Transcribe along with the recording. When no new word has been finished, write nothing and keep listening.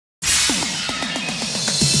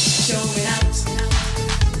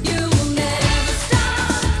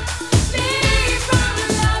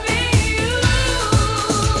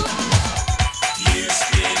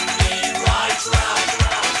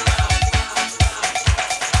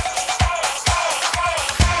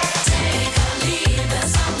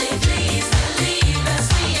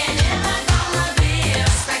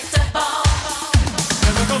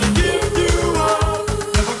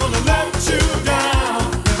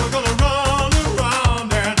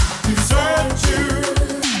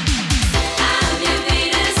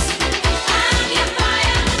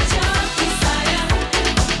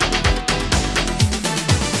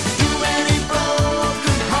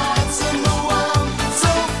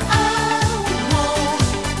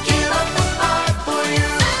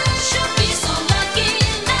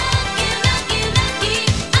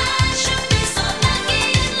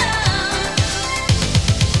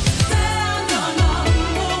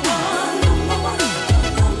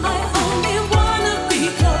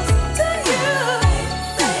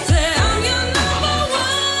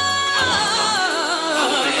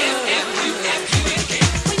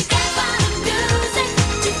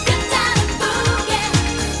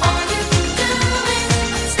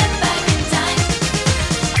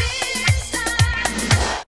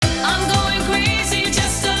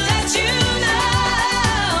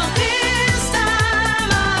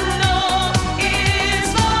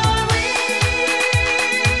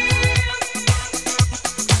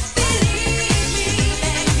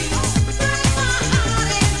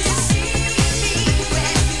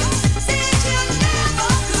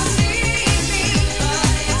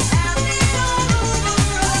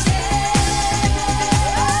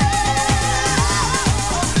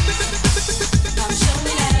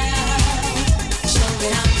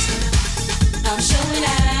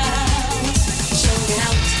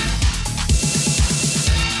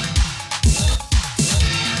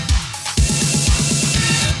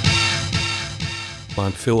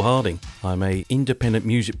I'm Phil Harding. I'm an independent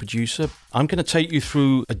music producer. I'm going to take you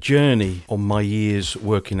through a journey on my years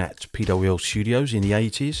working at PWL Studios in the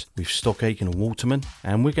 80s with Stock Aitken Waterman,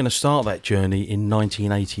 and we're going to start that journey in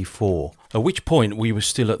 1984, at which point we were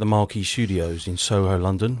still at the Marquee Studios in Soho,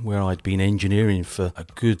 London, where I'd been engineering for a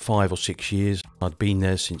good 5 or 6 years. I'd been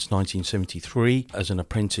there since 1973 as an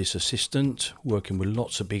apprentice assistant, working with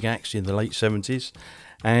lots of big acts in the late 70s.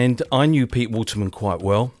 And I knew Pete Waterman quite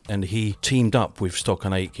well, and he teamed up with Stock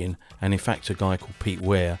Aitken and in fact a guy called Pete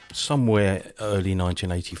Ware somewhere early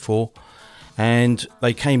 1984, and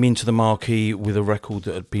they came into the Marquee with a record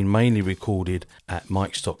that had been mainly recorded at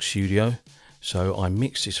Mike Stock's studio. So I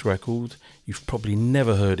mixed this record. You've probably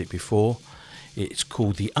never heard it before. It's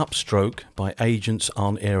called The Upstroke by Agents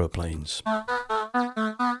on Aeroplanes.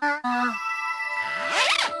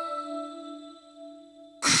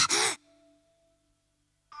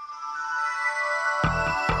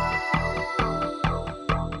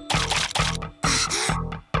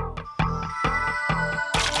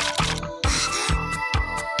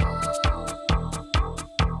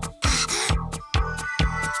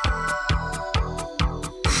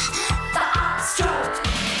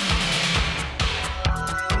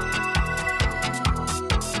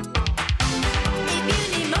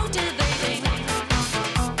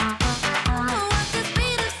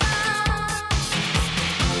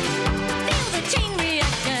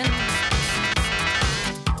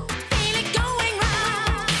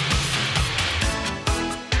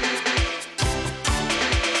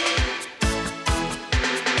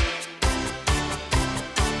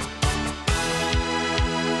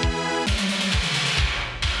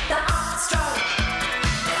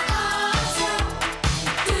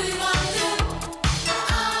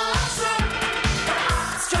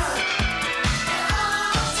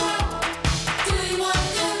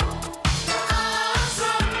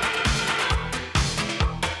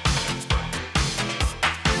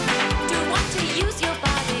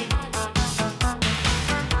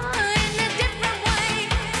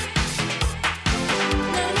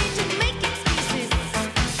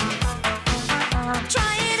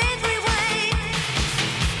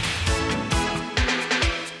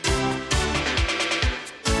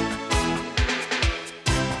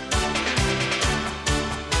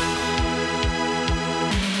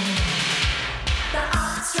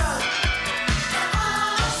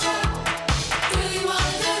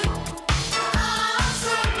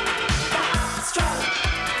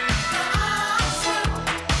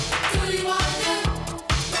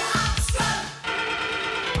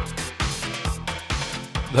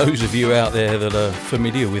 Those of you out there that are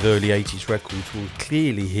familiar with early 80s records will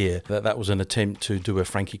clearly hear that that was an attempt to do a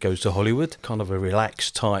Frankie Goes to Hollywood, kind of a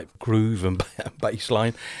relaxed type groove and bass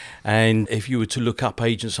line. And if you were to look up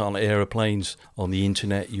Agents on Aeroplanes on the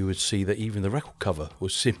internet, you would see that even the record cover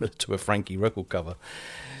was similar to a Frankie record cover.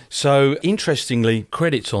 So, interestingly,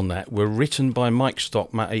 credits on that were written by Mike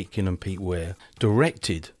Stock, Matt Aitken and Pete Ware,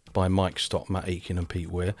 directed by Mike Stock, Matt Aitken and Pete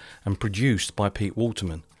Ware, and produced by Pete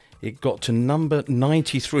Waterman. It got to number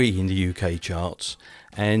 93 in the UK charts,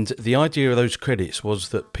 and the idea of those credits was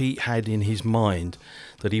that Pete had in his mind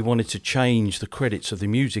that he wanted to change the credits of the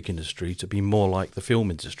music industry to be more like the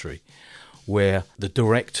film industry, where the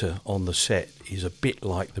director on the set is a bit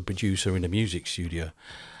like the producer in a music studio.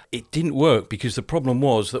 It didn't work because the problem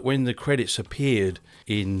was that when the credits appeared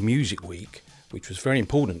in Music Week, which was very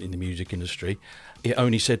important in the music industry, it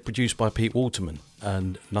only said produced by Pete Waterman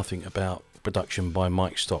and nothing about production by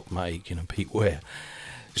Mike Stock, Matt Aitken and Pete Ware.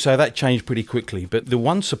 So that changed pretty quickly, but the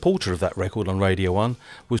one supporter of that record on Radio 1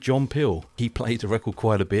 was John Peel. He played the record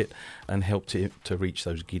quite a bit and helped it to reach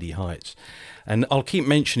those giddy heights. And I'll keep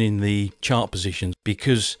mentioning the chart positions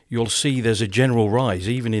because you'll see there's a general rise,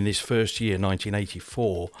 even in this first year,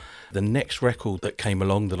 1984. The next record that came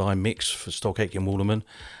along that I mixed for Stock Aitken Waterman,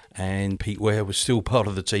 and Pete Ware was still part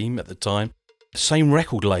of the team at the time. Same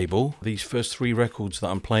record label. These first three records that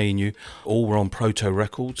I'm playing you all were on Proto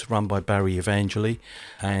Records, run by Barry Evangeli,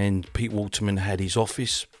 and Pete Waterman had his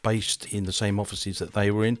office based in the same offices that they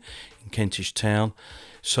were in Kentish Town.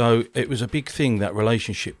 So it was a big thing, that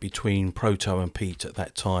relationship between Proto and Pete at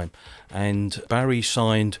that time. And Barry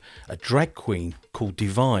signed a drag queen called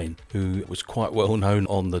Divine, who was quite well known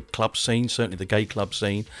on the club scene, certainly the gay club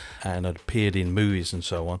scene, and had appeared in movies and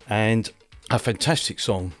so on. And a fantastic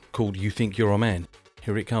song called You Think You're a Man.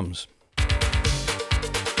 Here it comes.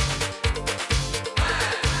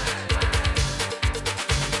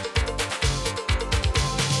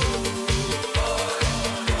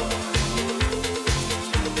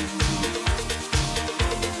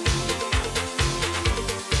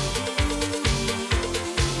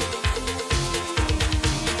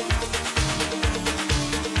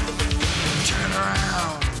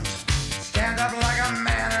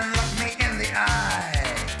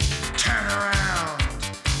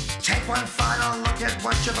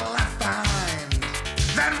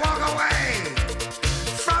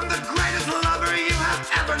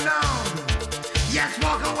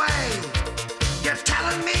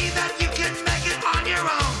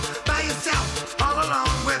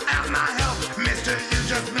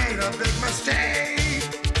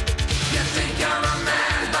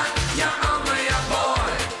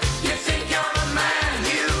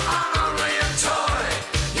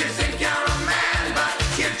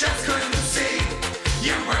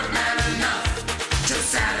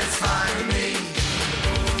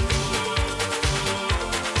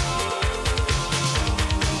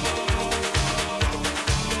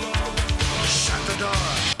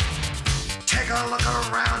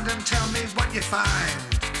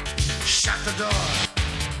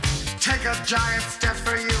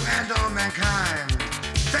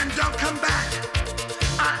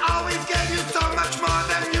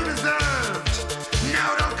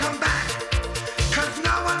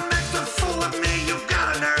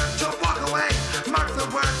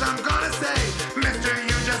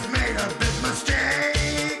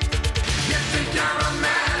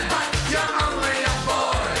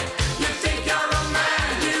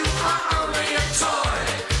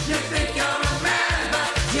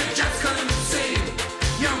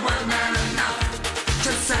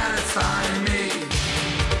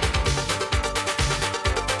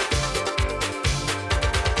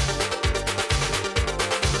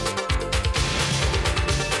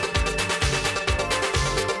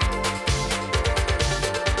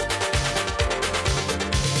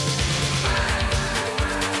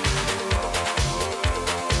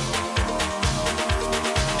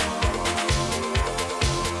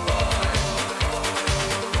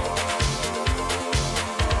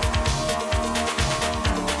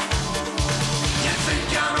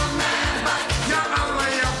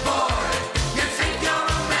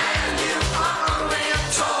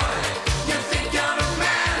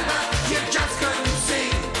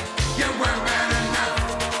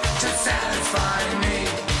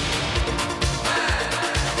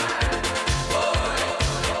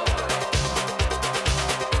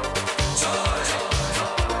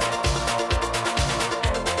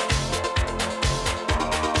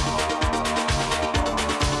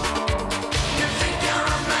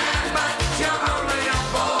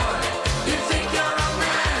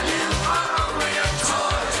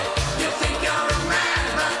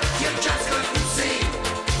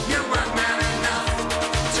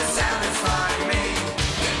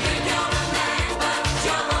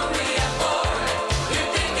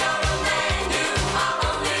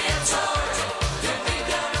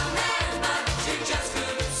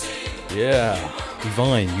 Yeah,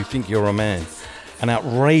 Divine, You Think You're a Man. An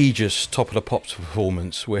outrageous Top of the Pops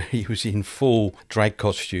performance where he was in full drag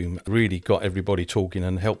costume really got everybody talking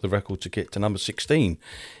and helped the record to get to number 16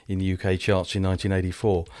 in the UK charts in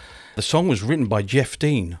 1984. The song was written by Jeff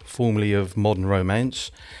Dean, formerly of Modern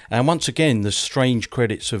Romance, and once again the strange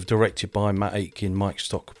credits of directed by Matt Aitken, Mike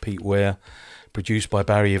Stock, Pete Ware, produced by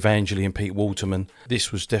Barry Evangeli and Pete Waterman.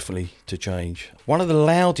 This was definitely to change. One of the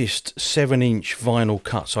loudest 7-inch vinyl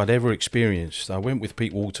cuts I'd ever experienced. I went with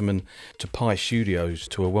Pete Waterman to PWL Studios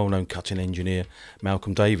to a well-known cutting engineer,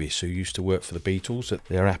 Malcolm Davis, who used to work for the Beatles at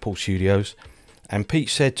their Apple Studios. And Pete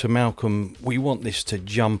said to Malcolm, we want this to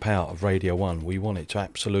jump out of Radio 1. We want it to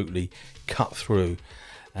absolutely cut through.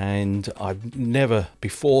 And I've never,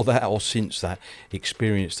 before that or since that,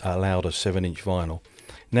 experienced a louder 7-inch vinyl.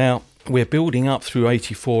 Now, we're building up through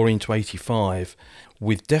 84 into 85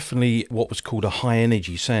 with definitely what was called a high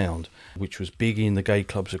energy sound, which was big in the gay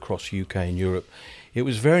clubs across UK and Europe. It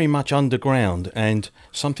was very much underground, and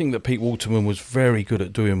something that Pete Waterman was very good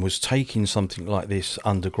at doing was taking something like this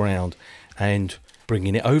underground and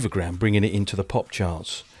bringing it overground, bringing it into the pop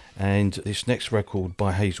charts. And this next record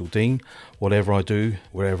by Hazel Dean, Whatever I Do,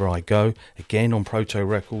 Wherever I Go, again on Proto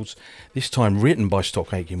Records, this time written by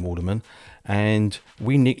Stock Aitken Waterman. And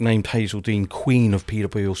we nicknamed Hazel Dean Queen of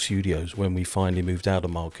PWL Studios when we finally moved out of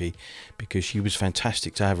Marquee, because she was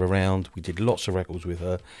fantastic to have around. We did lots of records with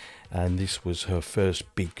her, and this was her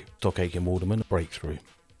first big Stock Aitken Waterman breakthrough.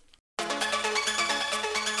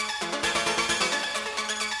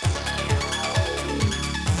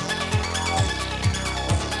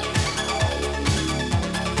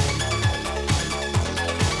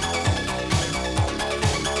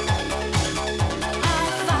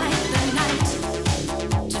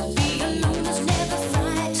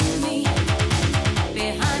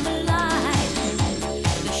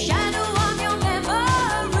 Shadow of your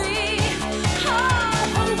memory,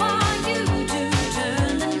 oh, why you do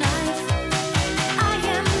turn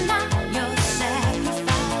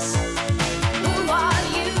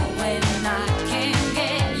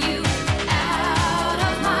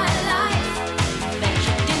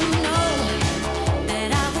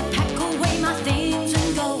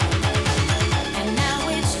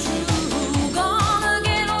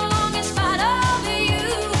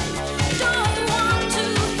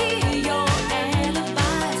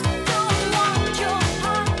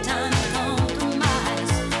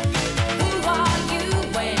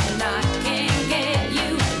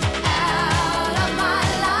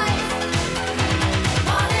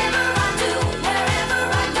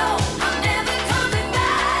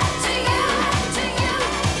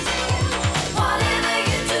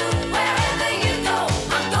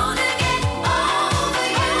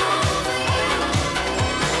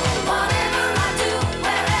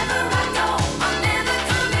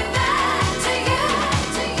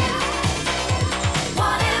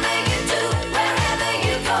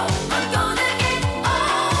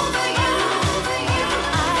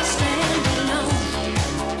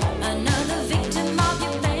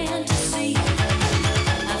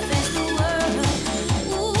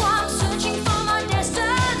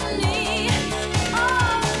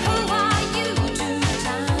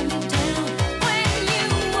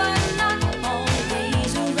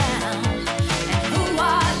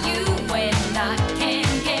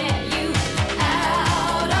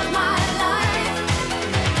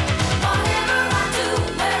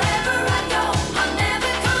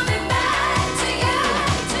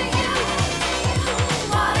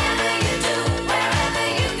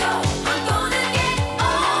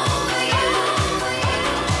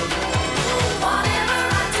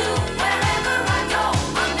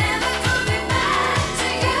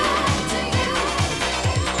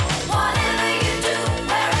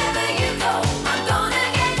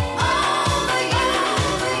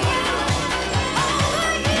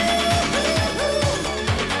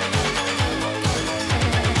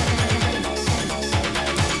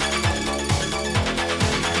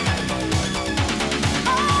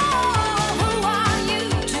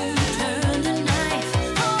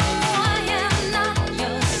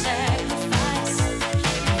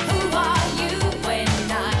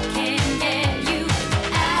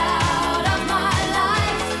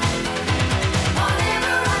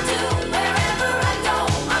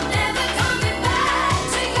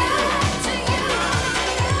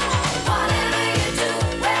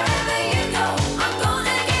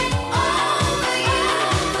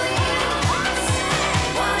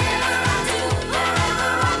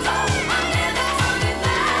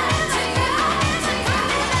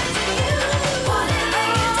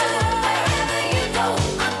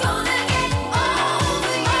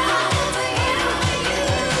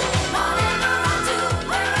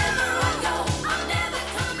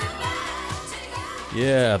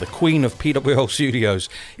Yeah, the queen of PWL Studios.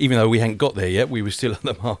 Even though we hadn't got there yet, we were still at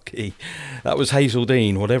the marquee. That was Hazel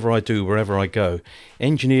Dean, Whatever I Do, Wherever I Go.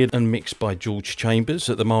 Engineered and mixed by George Chambers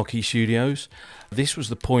at the Marquee Studios. This was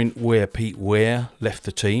the point where Pete Ware left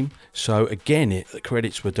the team. So again, the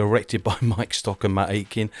credits were directed by Mike Stock and Matt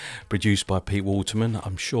Aitken, produced by Pete Waterman.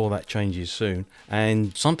 I'm sure that changes soon.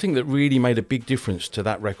 And something that really made a big difference to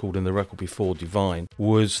that record and the record before, Divine,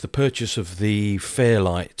 was the purchase of the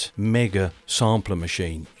Fairlight Mega Sampler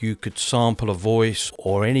machine. You could sample a voice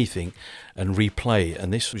or anything and replay it,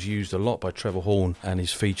 and this was used a lot by Trevor Horn and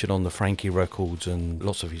is featured on the Frankie records and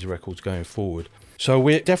lots of his records going forward. So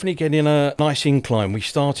we're definitely getting a nice incline. We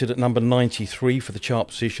started at number 93 for the chart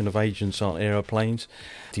position of Agents Aren't Aeroplanes.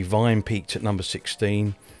 Divine peaked at number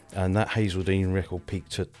 16, and that Hazel Dean record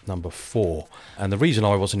peaked at number 4. And the reason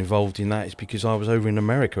I wasn't involved in that is because I was over in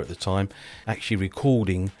America at the time, actually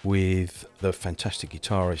recording with the fantastic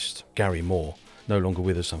guitarist Gary Moore. No longer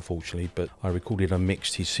with us, unfortunately, but I recorded and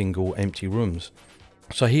mixed his single Empty Rooms.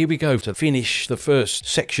 So here we go to finish the first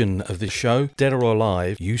section of this show. Dead or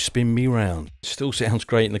Alive, You Spin Me Round. Still sounds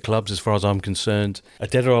great in the clubs as far as I'm concerned. A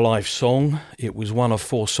Dead or Alive song. It was one of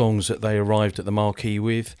 4 songs that they arrived at the marquee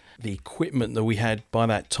with. The equipment that we had by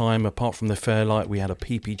that time, apart from the Fairlight, we had a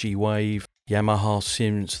PPG Wave, Yamaha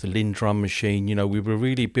synths, the Linn drum machine. You know, we were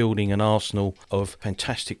really building an arsenal of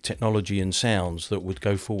fantastic technology and sounds that would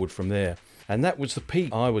go forward from there. And that was the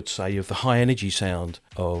peak, I would say, of the high energy sound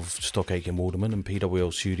of Stock Aitken Waterman and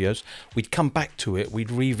PWL Studios. We'd come back to it,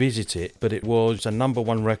 we'd revisit it, but it was a number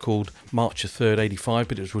 1 record, March 3rd, 85,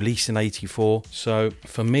 but it was released in 84. So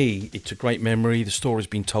for me, it's a great memory. The story's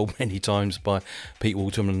been told many times by Pete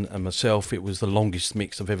Waterman and myself. It was the longest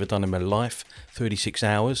mix I've ever done in my life, 36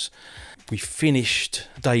 hours. We finished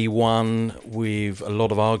day 1 with a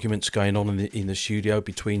lot of arguments going on in the studio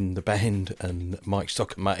between the band and Mike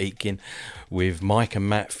Stock and Matt Aitken, with Mike and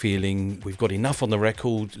Matt feeling we've got enough on the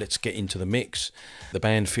record, let's get into the mix. The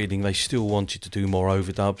band feeling they still wanted to do more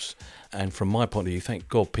overdubs. And from my point of view, thank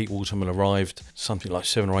God Pete Waterman arrived something like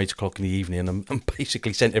 7 or 8 o'clock in the evening and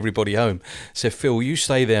basically sent everybody home. Said, Phil, you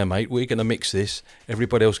stay there, mate, we're going to mix this.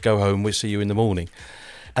 Everybody else go home, we'll see you in the morning.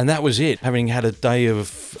 And that was it. Having had a day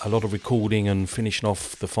of a lot of recording and finishing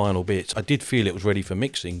off the final bits, I did feel it was ready for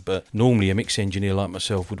mixing, but normally a mix engineer like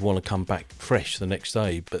myself would want to come back fresh the next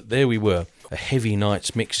day. But there we were, a heavy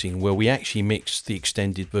night's mixing where we actually mixed the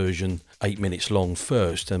extended version 8 minutes long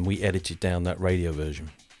first, and we edited down that radio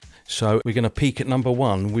version. So we're going to peak at number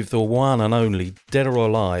 1 with the one and only Dead or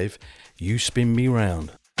Alive, You Spin Me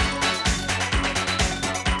Round.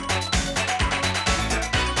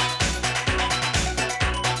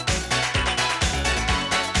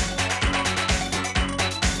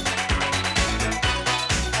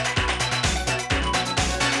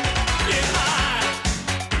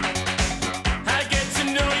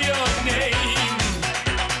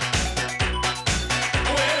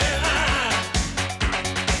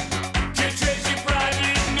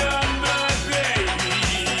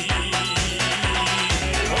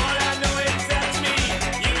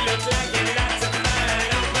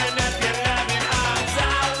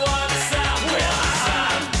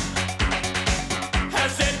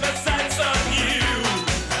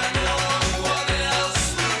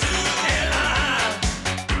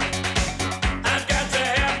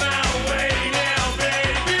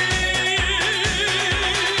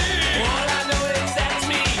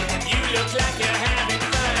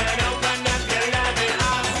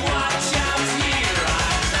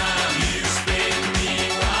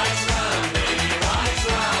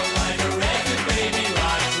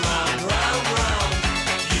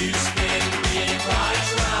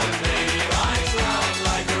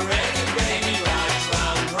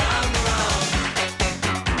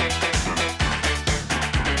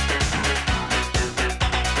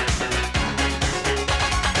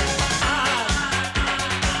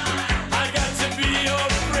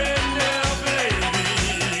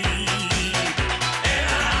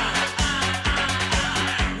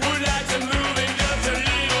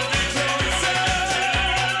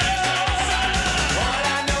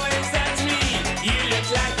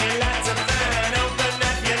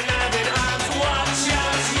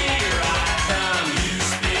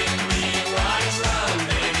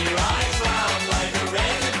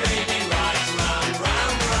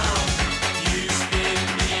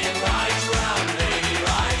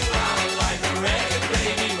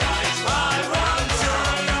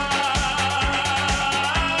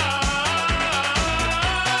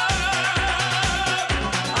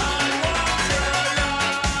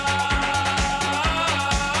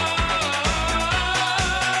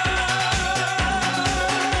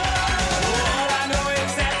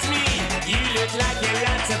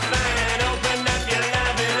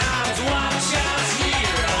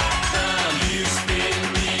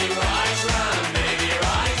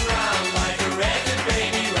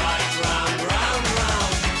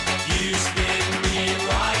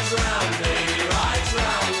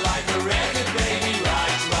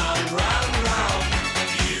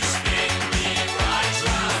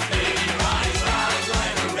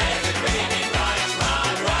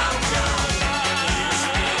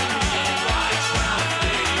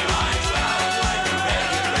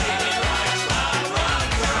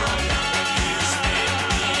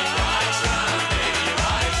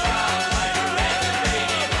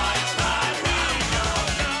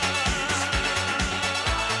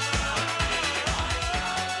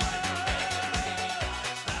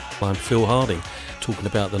 I'm Phil Harding, talking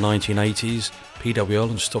about the 1980s, PWL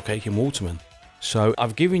and Stock Aitken Waterman. So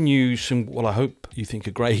I've given you some, well, I hope you think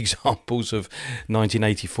are great examples of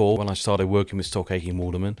 1984 when I started working with Stock Aitken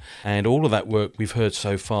Waterman. And all of that work we've heard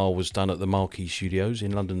so far was done at the Marquee Studios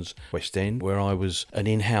in London's West End, where I was an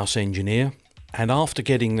in-house engineer. And after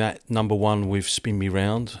getting that #1 with Spin Me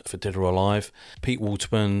Round for Dead or Alive, Pete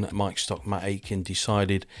Waterman, Mike Stock, Matt Aitken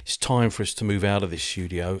decided it's time for us to move out of this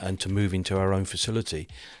studio and to move into our own facility.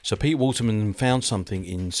 So Pete Waterman found something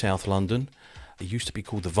in South London. It used to be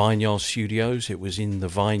called the Vineyard Studios. It was in the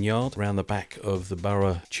Vineyard around the back of the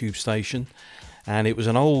Borough Tube Station. And it was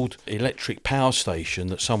an old electric power station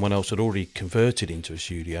that someone else had already converted into a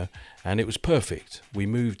studio, and it was perfect. We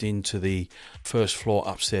moved into the first floor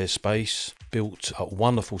upstairs space, built a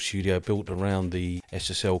wonderful studio built around the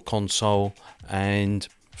SSL console, and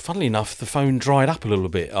funnily enough, the phone dried up a little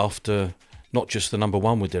bit after not just the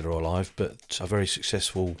 #1 with Dead or Alive, but a very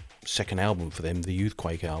successful second album for them, the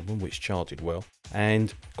Youthquake album, which charted well,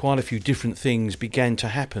 and quite a few different things began to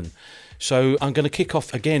happen. So I'm going to kick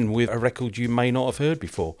off again with a record you may not have heard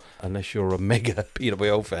before, unless you're a mega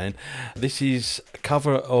PWL fan. This is a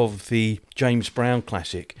cover of the James Brown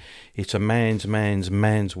classic, It's a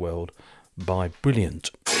Man's World by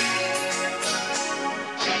Brilliant.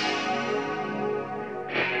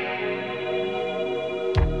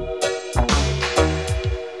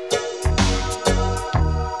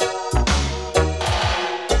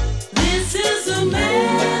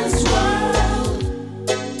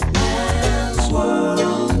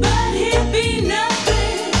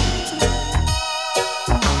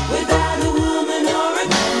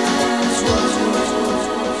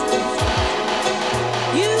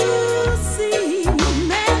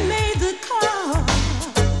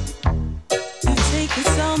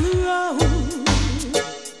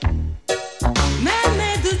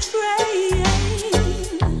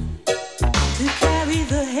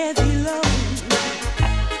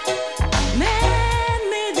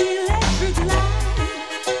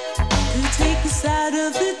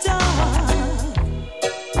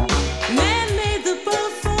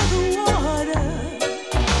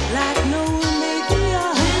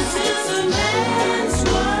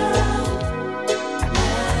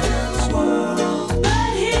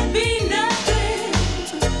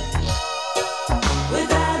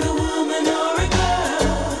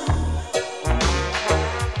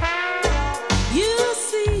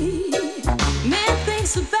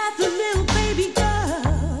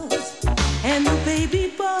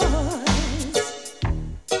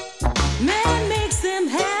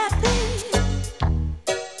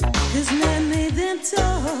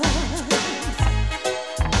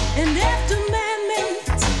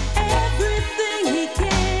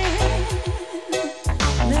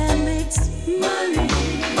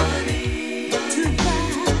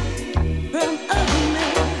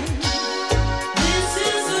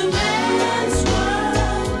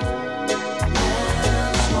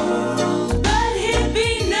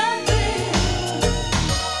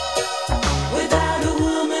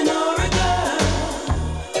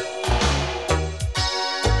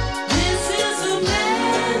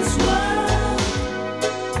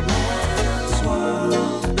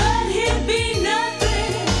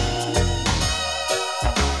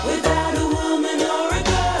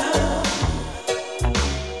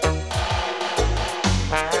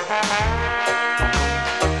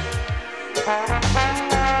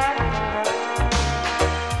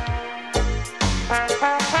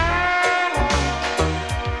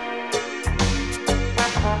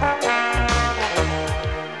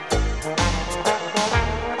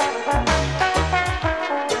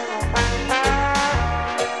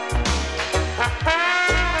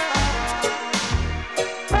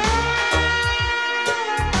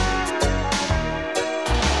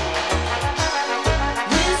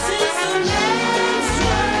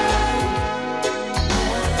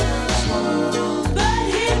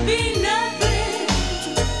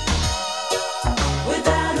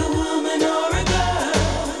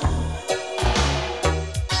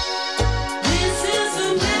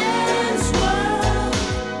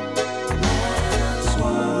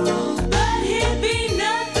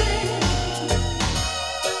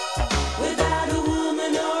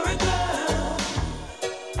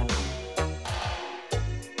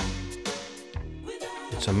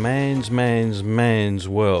 It's a man's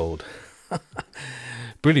world.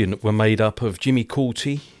 Brilliant were made up of Jimmy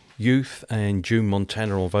Courty, Youth, and June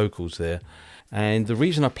Montana on vocals there. And the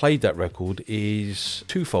reason I played that record is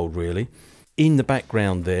twofold, really. In the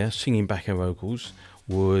background there, singing backing vocals,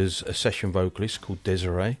 was a session vocalist called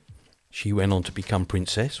Desiree. She went on to become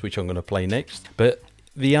Princess, which I'm going to play next. But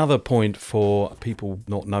The other point for people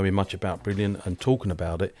not knowing much about Brilliant and talking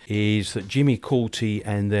about it is that Jimmy Coulty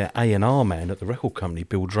and their A&R man at the record company,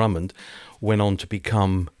 Bill Drummond, went on to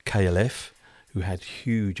become KLF, who had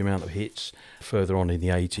huge amount of hits further on in the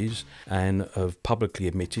 80s, and have publicly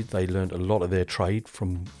admitted they learned a lot of their trade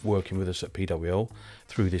from working with us at PWL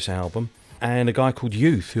through this album. And a guy called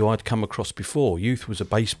Youth, who I'd come across before. Youth was a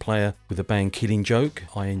bass player with the band Killing Joke.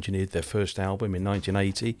 I engineered their first album in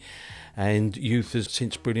 1980. And Youth has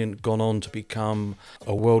since Brilliant gone on to become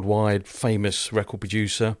a worldwide famous record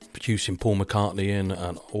producer, producing Paul McCartney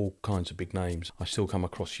and all kinds of big names. I still come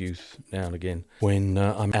across Youth now and again when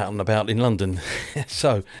I'm out and about in London.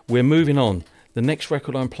 So we're moving on. The next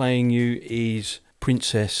record I'm playing you is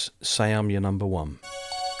Princess, Say I'm Your Number One.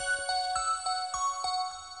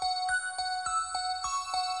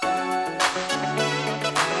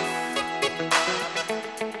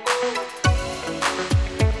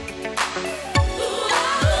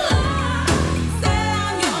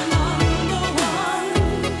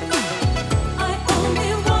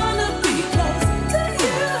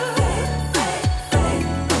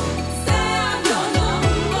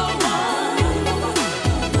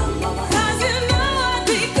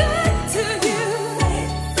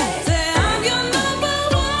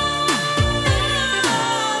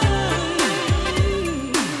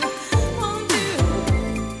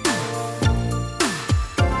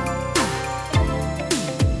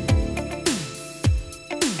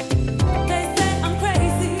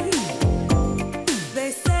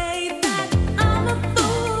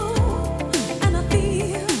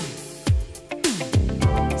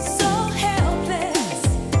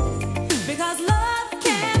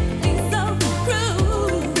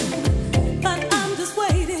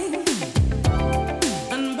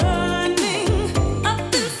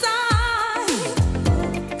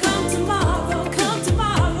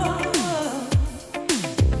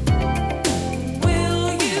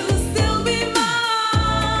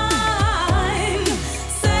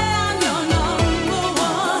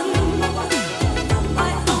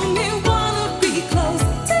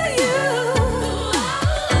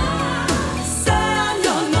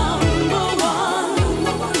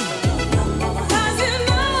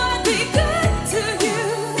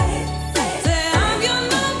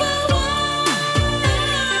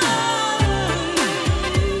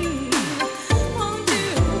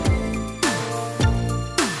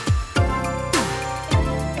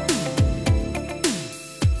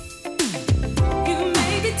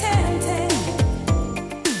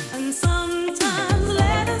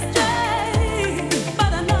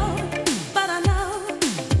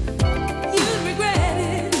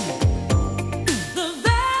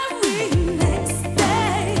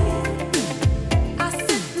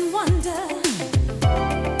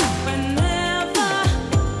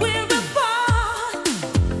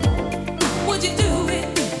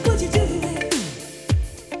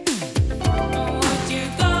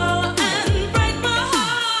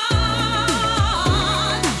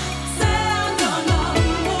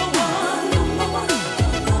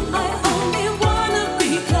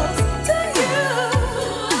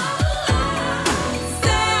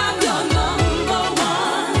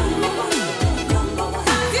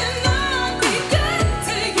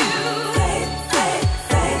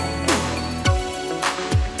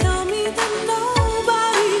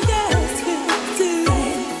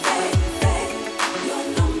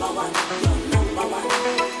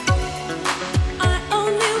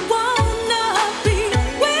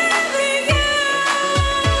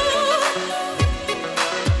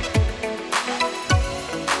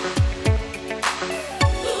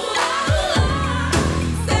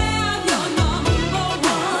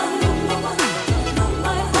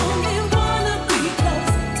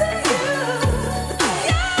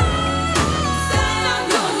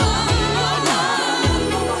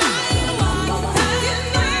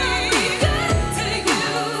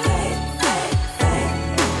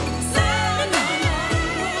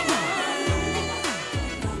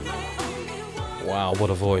 What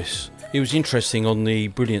a voice. It was interesting on the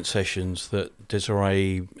Brilliant sessions that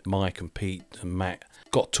Desiree, Mike and Pete and Matt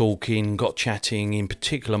got talking, got chatting. In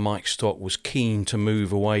particular, Mike Stock was keen to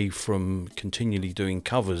move away from continually doing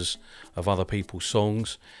covers of other people's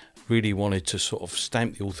songs. Really wanted to sort of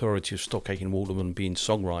stamp the authority of Stock Aitken Waterman being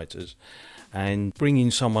songwriters. And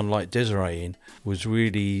bringing someone like Desiree in was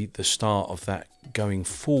really the start of that going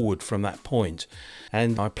forward from that point.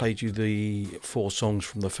 And I played you the 4 songs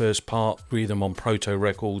from the first part, 3 of them on Proto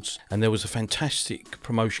Records. And there was a fantastic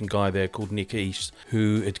promotion guy there called Nick East,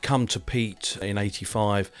 who had come to Pete in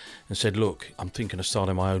 '85 and said, look, I'm thinking of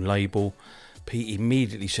starting my own label. Pete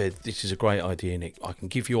immediately said, this is a great idea, Nick. I can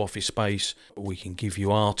give you office space, we can give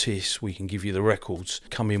you artists, we can give you the records,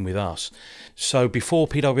 come in with us. So before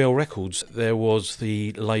PWL Records, there was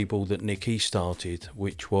the label that Nicky started,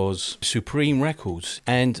 which was Supreme Records.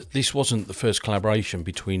 And this wasn't the first collaboration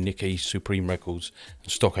between Nicky, Supreme Records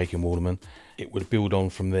and Stock Aitken Waterman. It would build on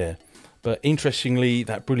from there. But interestingly,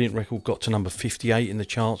 that brilliant record got to number 58 in the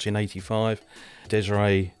charts in '85.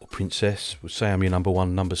 Desiree, Princess, would say I'm your number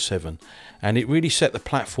one, number 7. And it really set the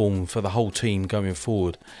platform for the whole team going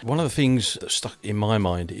forward. One of the things that stuck in my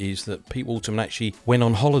mind is that Pete Waterman actually went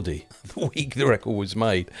on holiday the week the record was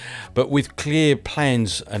made, but with clear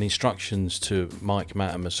plans and instructions to Mike,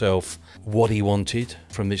 Matt and myself, what he wanted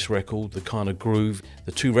from this record, the kind of groove.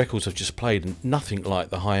 The 2 records I've just played, nothing like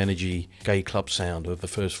the high energy gay club sound of the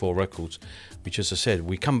first 4 records, which, as I said,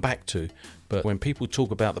 we come back to. But when people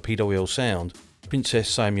talk about the PWL sound, Princess,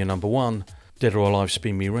 Say I'm Your Number One, Dead or Alive,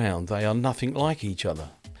 Spin Me Round, they are nothing like each other.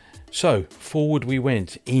 So forward we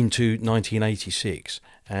went into 1986,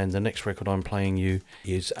 and the next record I'm playing you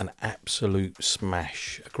is an absolute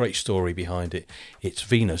smash. A great story behind it. It's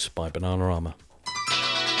Venus by Bananarama.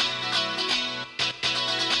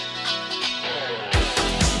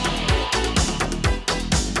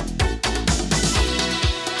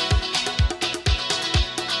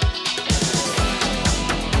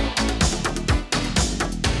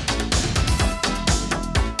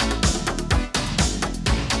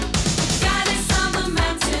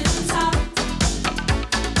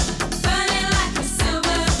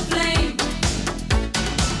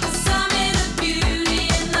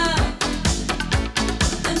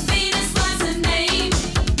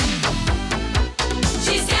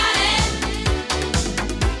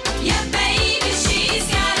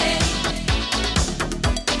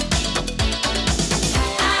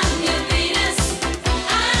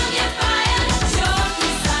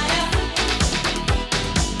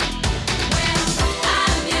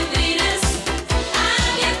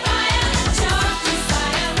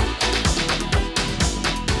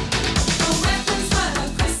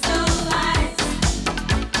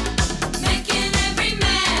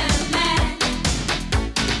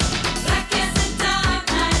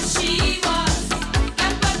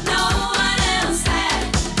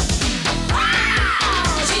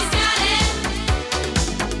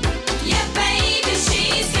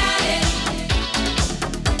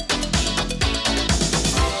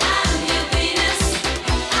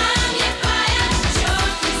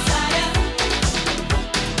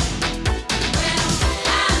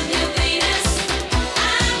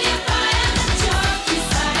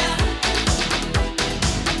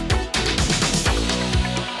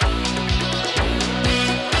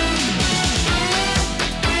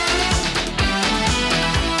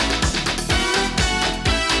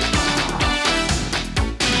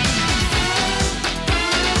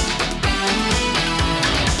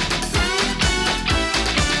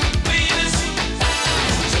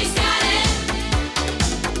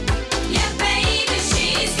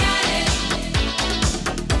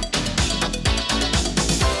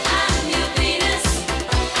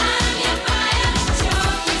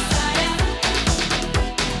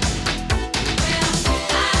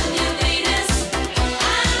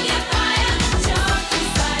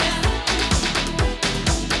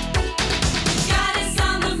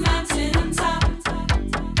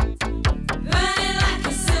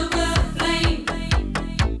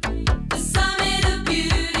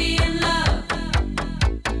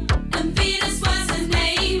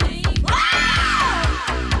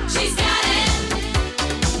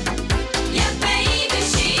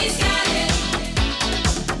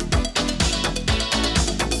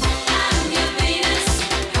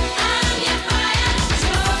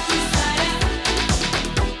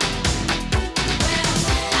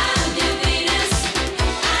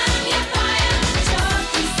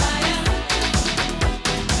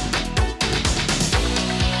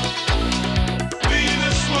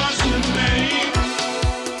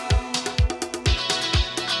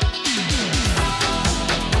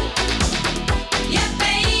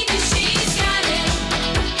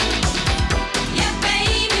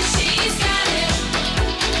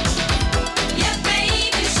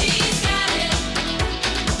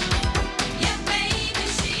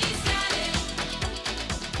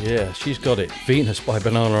 Yeah, she's got it. Venus by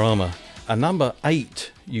Bananarama. A number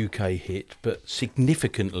 8 UK hit, but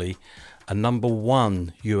significantly a number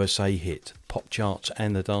 1 USA hit, pop charts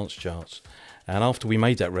and the dance charts. And after we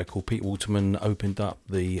made that record, Pete Waterman opened up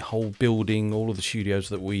the whole building, all of the studios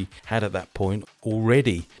that we had at that point.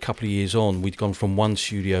 Already, a couple of years on, we'd gone from 1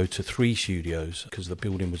 studio to 3 studios because the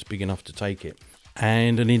building was big enough to take it.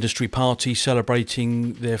 and an industry party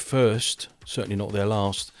celebrating their first, certainly not their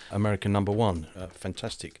last, American #1. A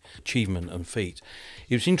fantastic achievement and feat.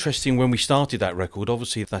 It was interesting when we started that record.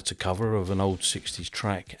 Obviously, that's a cover of an old 60s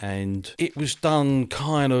track, and it was done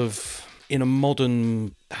kind of in a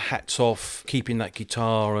modern, hats off, keeping that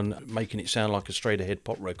guitar and making it sound like a straight ahead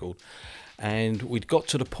pop record. And we'd got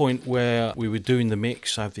to the point where we were doing the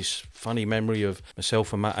mix. I have this funny memory of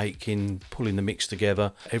myself and Matt Aitken pulling the mix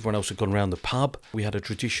together. Everyone else had gone round the pub. We had a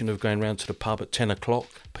tradition of going round to the pub at 10 o'clock.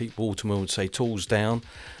 Pete Waterman would say, "Tools down."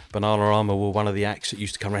 Bananarama were one of the acts that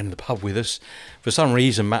used to come round the pub with us. For some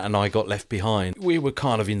reason, Matt and I got left behind. We were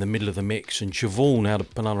kind of in the middle of the mix, and Siobhan out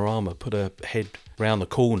of Bananarama put her head round the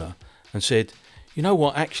corner and said, "You know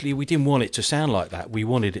what, actually, we didn't want it to sound like that. We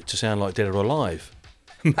wanted it to sound like Dead or Alive."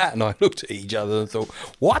 Matt and I looked at each other and thought,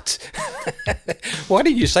 "What? Why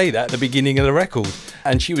did you say that at the beginning of the record?"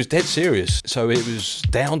 And she was dead serious. So it was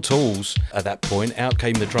down tools at that point. Out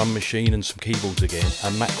came the drum machine and some keyboards again.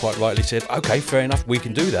 And Matt quite rightly said, "Okay, fair enough, we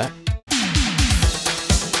can do that."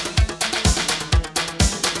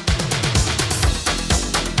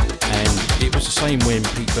 And it was the same when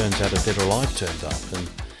Pete Burns out of Dead or Alive turned up. And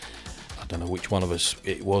I don't know which one of us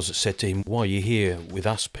it was that said to him, "Why are you here with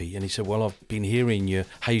us, Pete?" And he said, "Well, I've been hearing your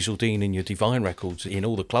Hazeldean and your Divine records in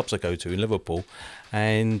all the clubs I go to in Liverpool,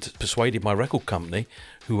 and persuaded my record company,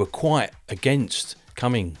 who were quite against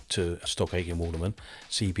coming to Stock Aitken Waterman,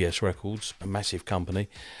 CBS Records, a massive company.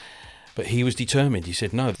 But he was determined. He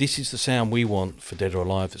said, "No, this is the sound we want for Dead or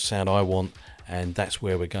Alive, the sound I want, and that's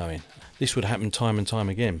where we're going." This would happen time and time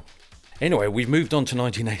again. Anyway, we've moved on to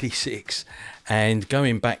 1986, and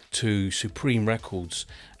going back to Supreme Records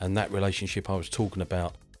and that relationship I was talking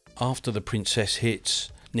about. After the Princess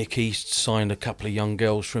hits, Nick East signed a couple of young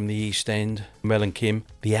girls from the East End, Mel and Kim,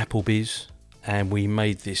 the Applebys, and we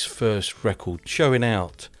made this first record, Showing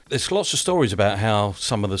Out. There's lots of stories about how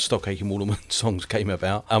some of the Stock Aitken Waterman songs came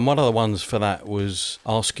about, and one of the ones for that was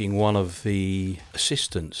asking one of the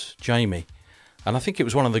assistants, Jamie, and I think it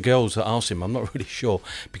was one of the girls that asked him, I'm not really sure,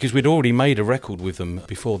 because we'd already made a record with them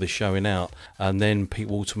before this Showing Out, and then Pete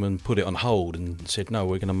Waterman put it on hold and said, "No,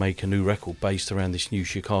 we're going to make a new record based around this new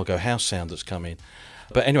Chicago house sound that's coming."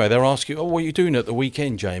 But anyway, they're asking, "Oh, what are you doing at the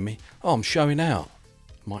weekend, Jamie?" "Oh, I'm showing out."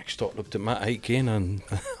 Mike Stott looked at Matt Aitken, and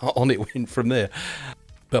on it went from there.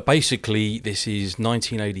 But basically, this is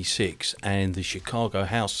 1986, and the Chicago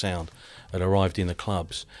house sound had arrived in the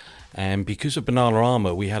clubs. And because of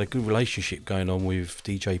Bananarama, we had a good relationship going on with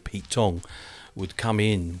DJ Pete Tong. Would come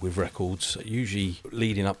in with records, usually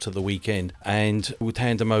leading up to the weekend, and would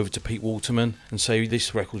hand them over to Pete Waterman and say,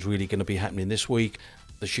 "This record's really going to be happening this week."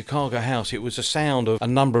 The Chicago house, it was a sound of a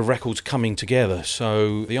number of records coming together.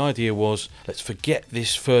 So the idea was, let's forget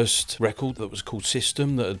this first record that was called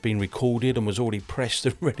System, that had been recorded and was already pressed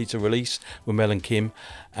and ready to release with Mel and Kim,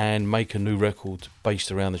 and make a new record based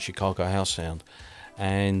around the Chicago house sound.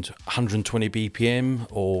 And 120 BPM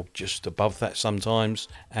or just above that sometimes,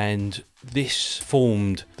 and this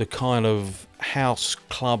formed the kind of house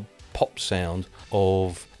club pop sound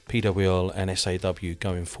of PWL and SAW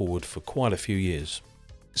going forward for quite a few years.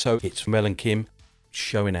 So it's Mel and Kim,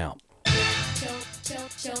 Showing Out.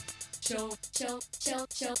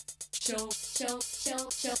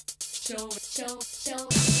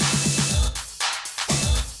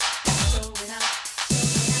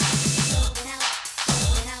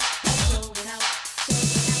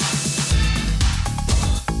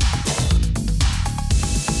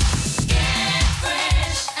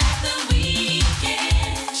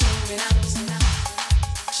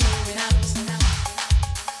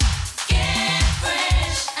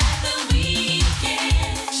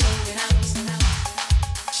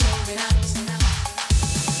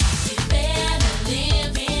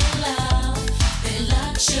 Living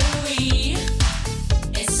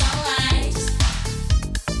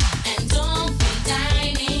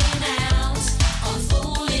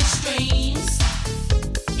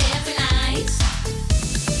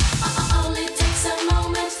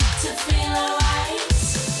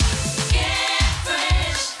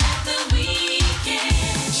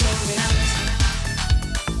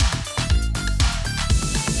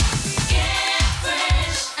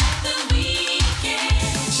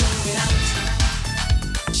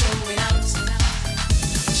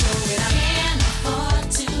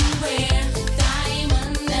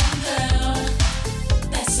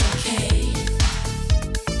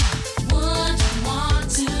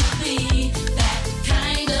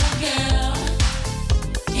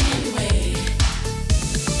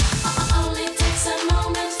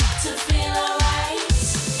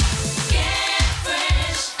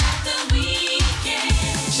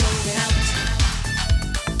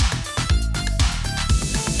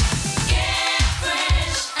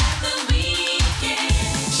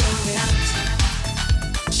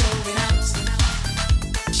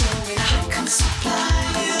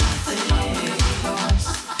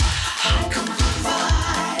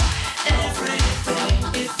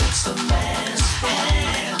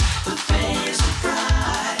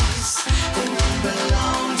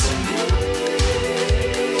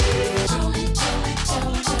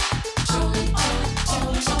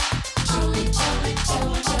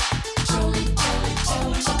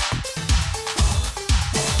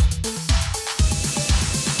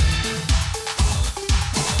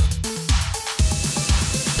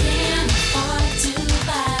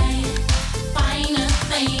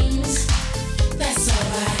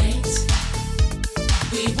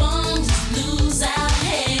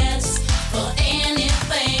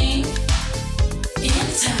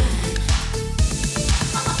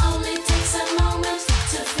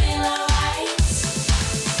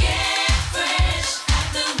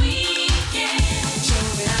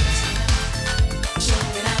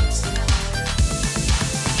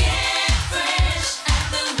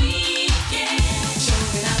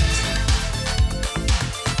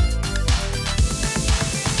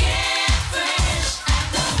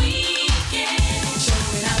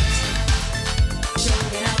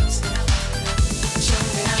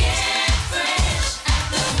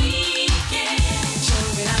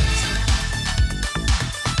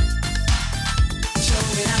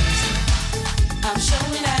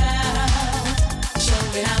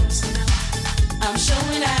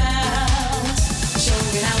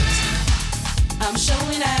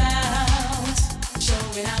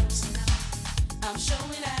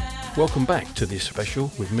Welcome back to this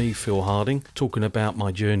special with me, Phil Harding, talking about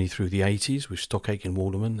my journey through the 80s with Stock Aitken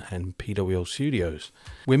Waterman and PWL Studios.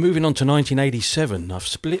 We're moving on to 1987. I've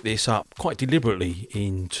split this up quite deliberately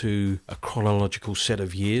into a chronological set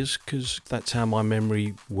of years because that's how my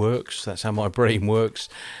memory works, that's how my brain works,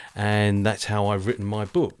 and that's how I've written my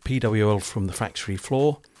book, PWL from the Factory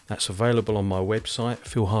Floor. That's available on my website,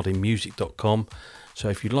 philhardingmusic.com. So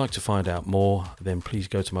if you'd like to find out more, then please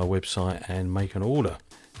go to my website and make an order.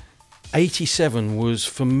 87 was,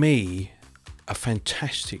 for me, a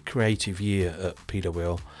fantastic creative year at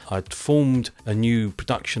PWL. I'd formed a new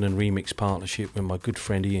production and remix partnership with my good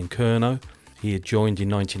friend Ian Curnow. He had joined in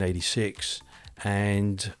 1986,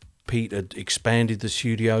 and Pete had expanded the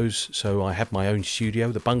studios, so I had my own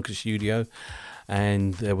studio, the Bunker Studio,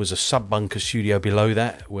 and there was a sub-bunker studio below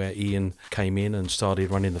that where Ian came in and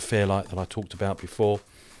started running the Fairlight that I talked about before.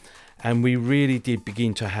 And we really did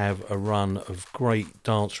begin to have a run of great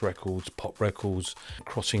dance records, pop records,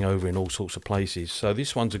 crossing over in all sorts of places. So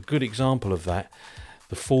this one's a good example of that.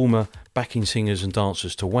 The former backing singers and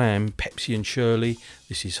dancers to Wham, Pepsi and Shirley.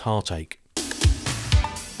 This is Heartache.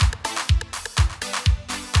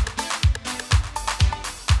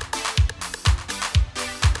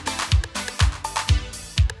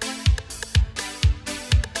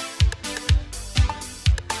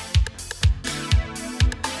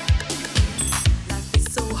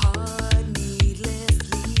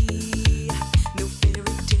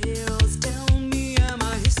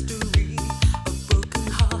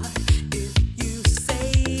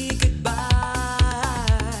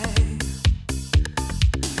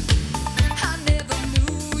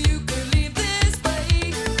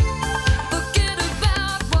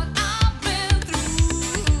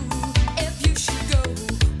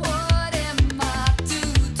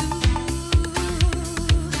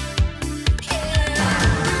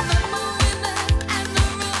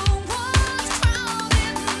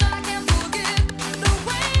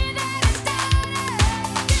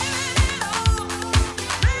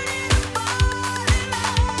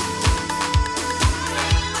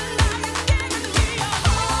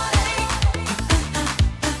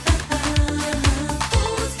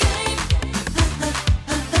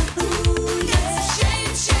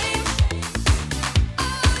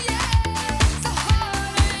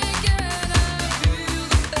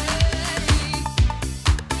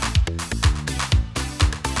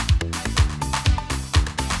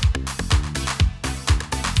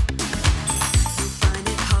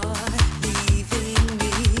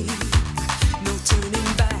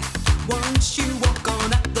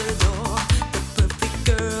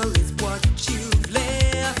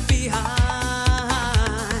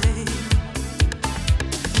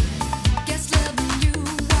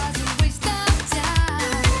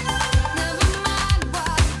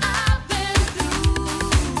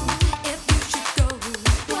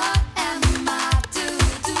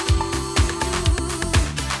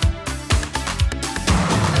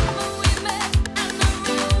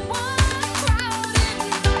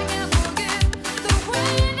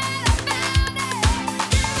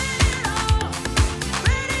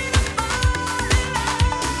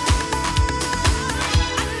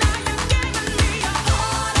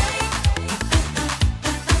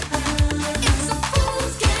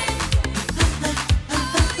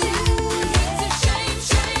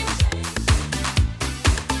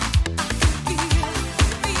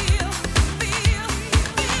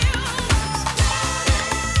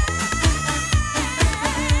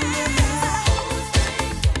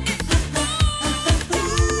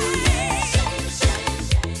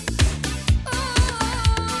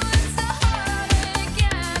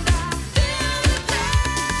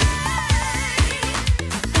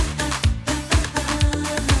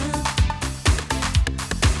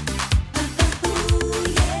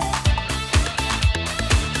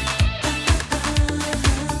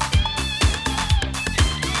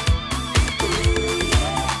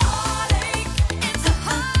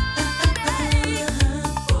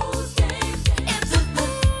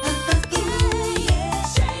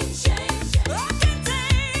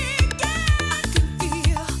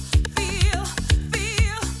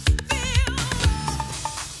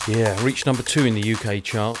 Yeah, reached number 2 in the UK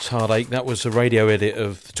charts, Heartache. That was a radio edit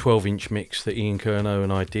of the 12-inch mix that Ian Curnow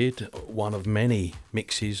and I did. One of many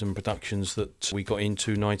mixes and productions that we got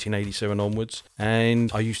into 1987 onwards.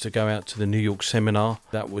 And I used to go out to the New York Seminar.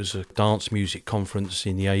 That was a dance music conference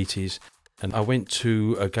in the 80s. And I went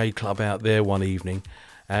to a gay club out there one evening.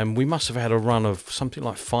 And we must have had a run of something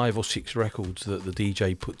like 5 or 6 records that the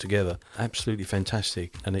DJ put together. Absolutely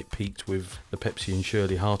fantastic. And it peaked with the Pepsi and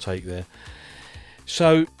Shirley Heartache there.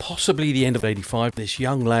 So possibly the end of '85, this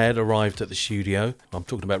young lad arrived at the studio. I'm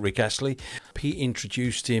talking about Rick Astley. Pete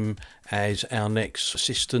introduced him as our next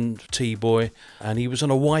assistant T-boy, and he was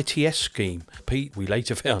on a YTS scheme. Pete, we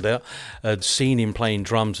later found out, had seen him playing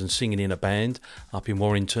drums and singing in a band up in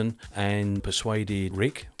Warrington, and persuaded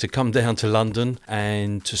Rick to come down to London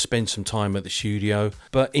and to spend some time at the studio.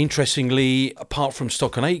 But interestingly, apart from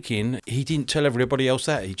Stock Aitken, he didn't tell everybody else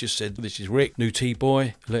that. He just said, "This is Rick, new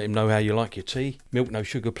T-boy, let him know how you like your tea. Milk, no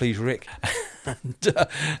sugar, please, Rick."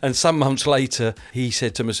 And some months later, he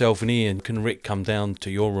said to myself and Ian, "Can Rick come down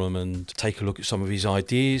to your room and take a look at some of his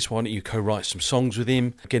ideas? Why don't you co-write some songs with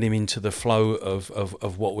him, get him into the flow of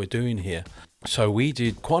what we're doing here?" So we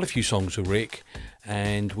did quite a few songs with Rick,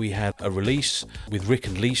 and we had a release with Rick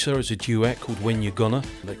and Lisa as a duet called When You're Gonna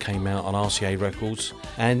that came out on RCA Records.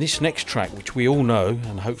 And this next track, which we all know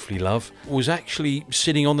and hopefully love, was actually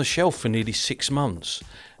sitting on the shelf for nearly 6 months.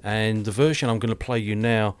 And the version I'm going to play you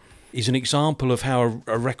now is an example of how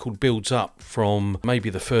a record builds up from maybe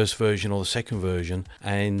the first version or the second version.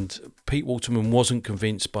 And Pete Waterman wasn't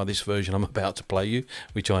convinced by this version I'm about to play you,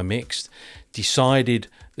 which I mixed, decided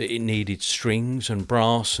that it needed strings and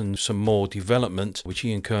brass and some more development, which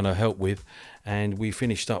he and Curnow helped with, and we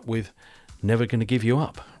finished up with Never Gonna Give You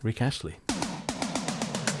Up, Rick Astley.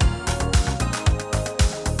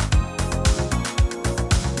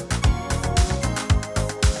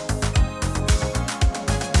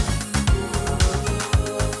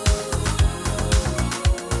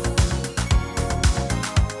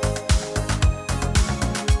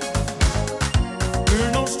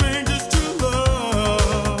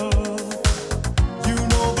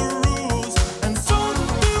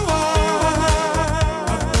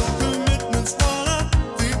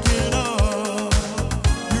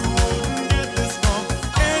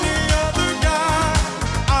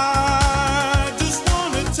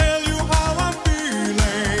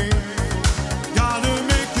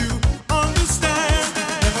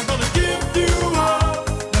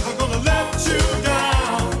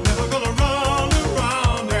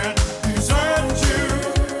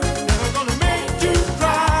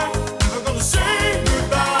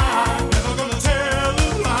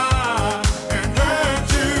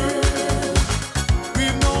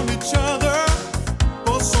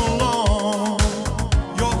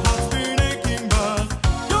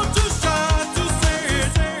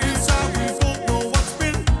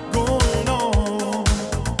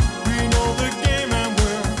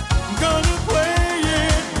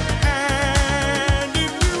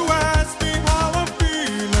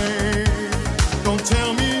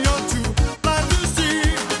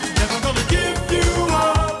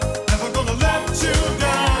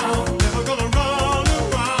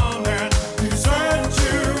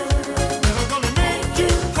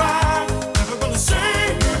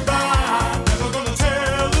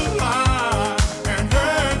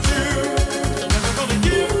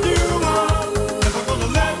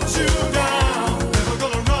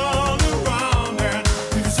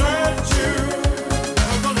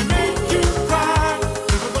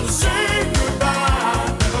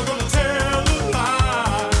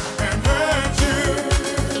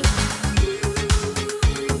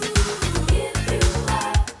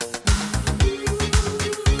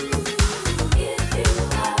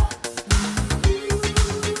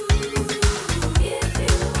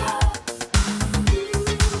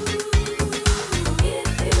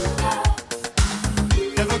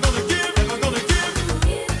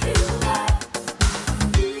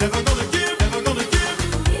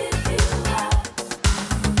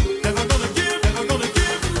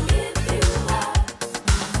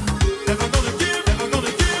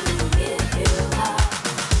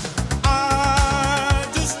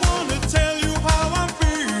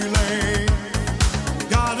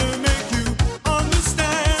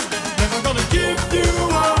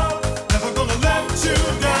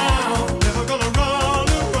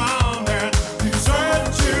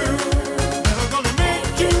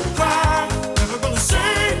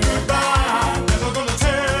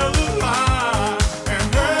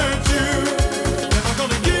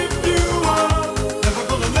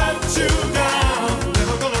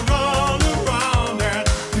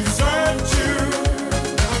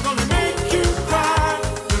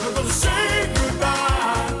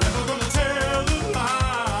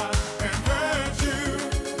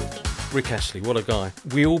 Rick Astley, what a guy.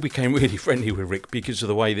 We all became really friendly with Rick because of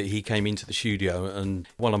the way that he came into the studio, and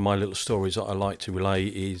one of my little stories that I like to relay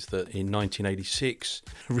is that in 1986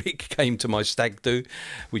 Rick came to my stag do,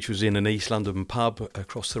 which was in an East London pub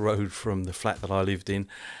across the road from the flat that I lived in,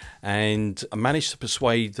 and I managed to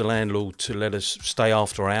persuade the landlord to let us stay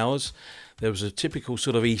after hours. There was a typical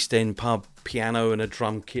sort of East End pub, piano and a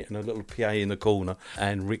drum kit and a little PA in the corner,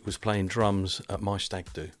 and Rick was playing drums at my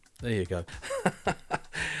stag do. There you go.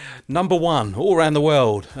 Number one all around the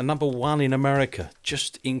world, and number one in America.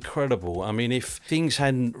 Just incredible. I mean, if things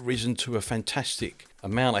hadn't risen to a fantastic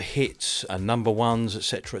amount of hits and number ones,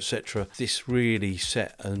 etc., this really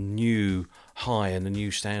set a new high and a new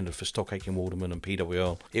standard for Stock Aitken Waterman and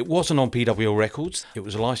PWL. It wasn't on PWL Records, it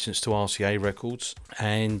was licensed to RCA Records,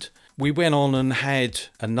 and we went on and had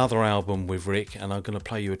another album with Rick, and I'm going to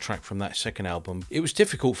play you a track from that second album. It was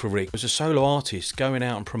difficult for Rick as a solo artist, going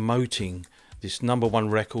out and promoting this number one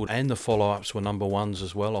record, and the follow-ups were number ones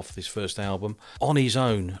as well off this first album, on his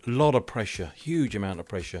own. A lot of pressure, huge amount of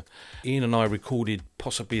pressure. Ian and I recorded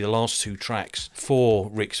possibly the last two tracks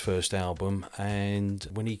for Rick's first album, and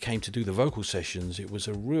when he came to do the vocal sessions, it was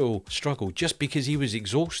a real struggle, just because he was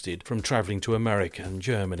exhausted from travelling to America and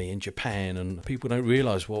Germany and Japan, and people don't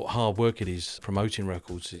realise what hard work it is promoting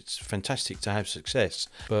records. It's fantastic to have success,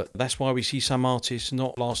 but that's why we see some artists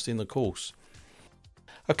not lasting the course.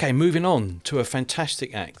 Okay, moving on to a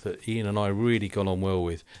fantastic act that Ian and I really got on well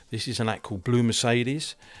with. This is an act called Blue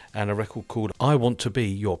Mercedes and a record called I Want to Be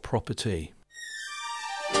Your Property.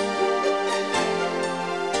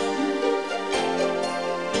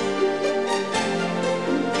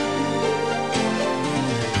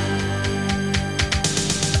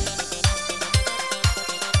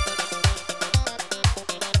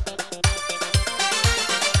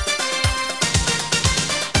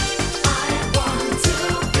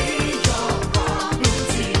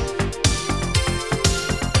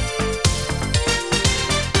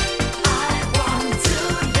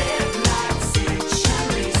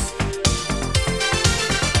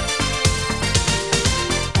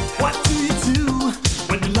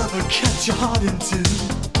 Your heart into.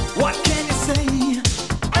 What can you say?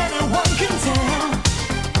 Anyone can tell.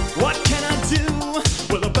 What can I do?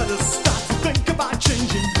 Well, I better start to think about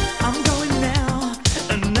changing. I'm going now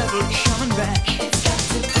and never coming back. It's got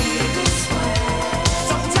to be this way.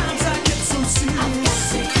 Sometimes I get so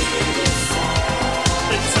serious.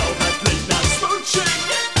 It's all that late night smooching.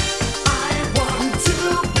 I want to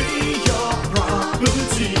be your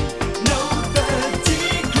property. Know the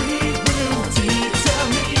degree will detail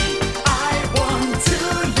me.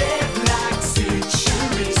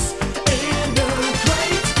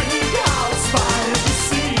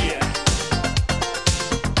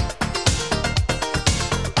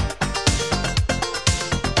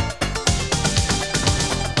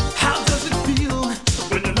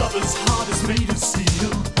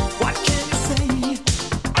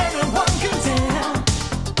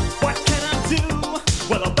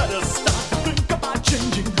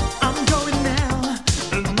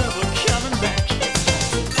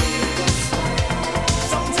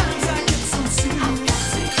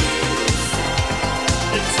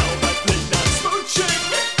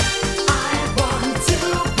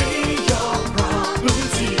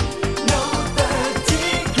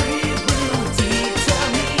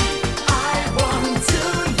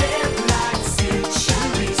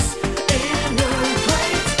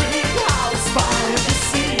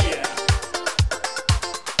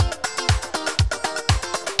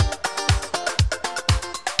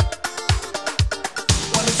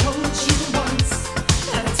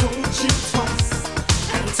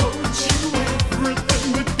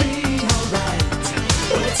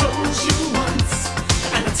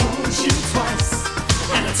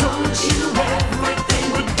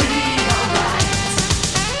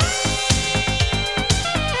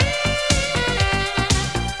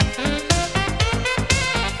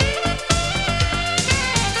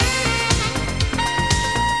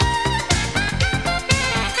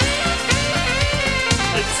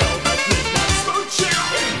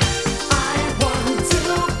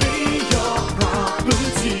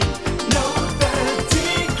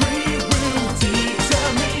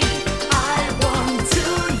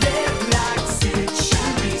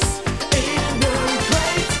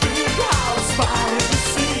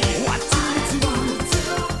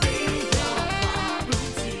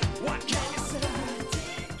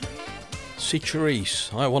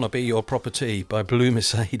 Therese, I Want to Be Your Property by Blue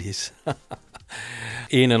Mercedes.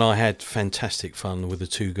 Ian and I had fantastic fun with the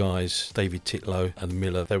two guys, David Titlow and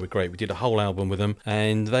Miller. They were great. We did a whole album with them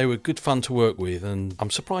and they were good fun to work with, and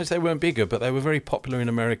I'm surprised they weren't bigger, but they were very popular in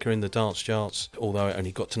America in the dance charts, although it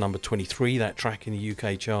only got to number 23, that track, in the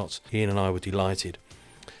UK charts. Ian and I were delighted.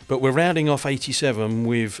 But we're rounding off 87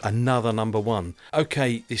 with another #1.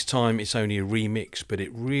 Okay, this time it's only a remix, but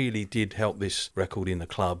it really did help this record in the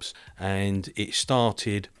clubs, and it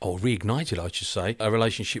started, or reignited I should say, a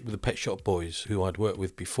relationship with the Pet Shop Boys, who I'd worked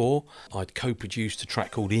with before. I'd co-produced a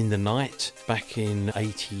track called In the Night back in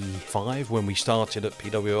 85 when we started at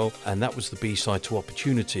PWL, and that was the B-side to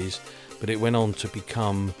Opportunities, but it went on to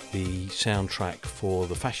become the soundtrack for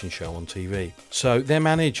the fashion show on TV. So their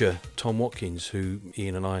manager, Tom Watkins, who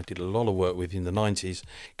Ian and I did a lot of work with in the 90s,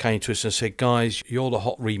 came to us and said, guys, you're the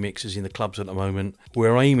hot remixers in the clubs at the moment.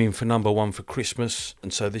 We're aiming for #1 for Christmas,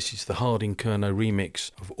 and so this is the Harding Curnow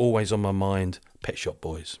remix of Always on My Mind, Pet Shop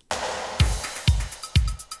Boys.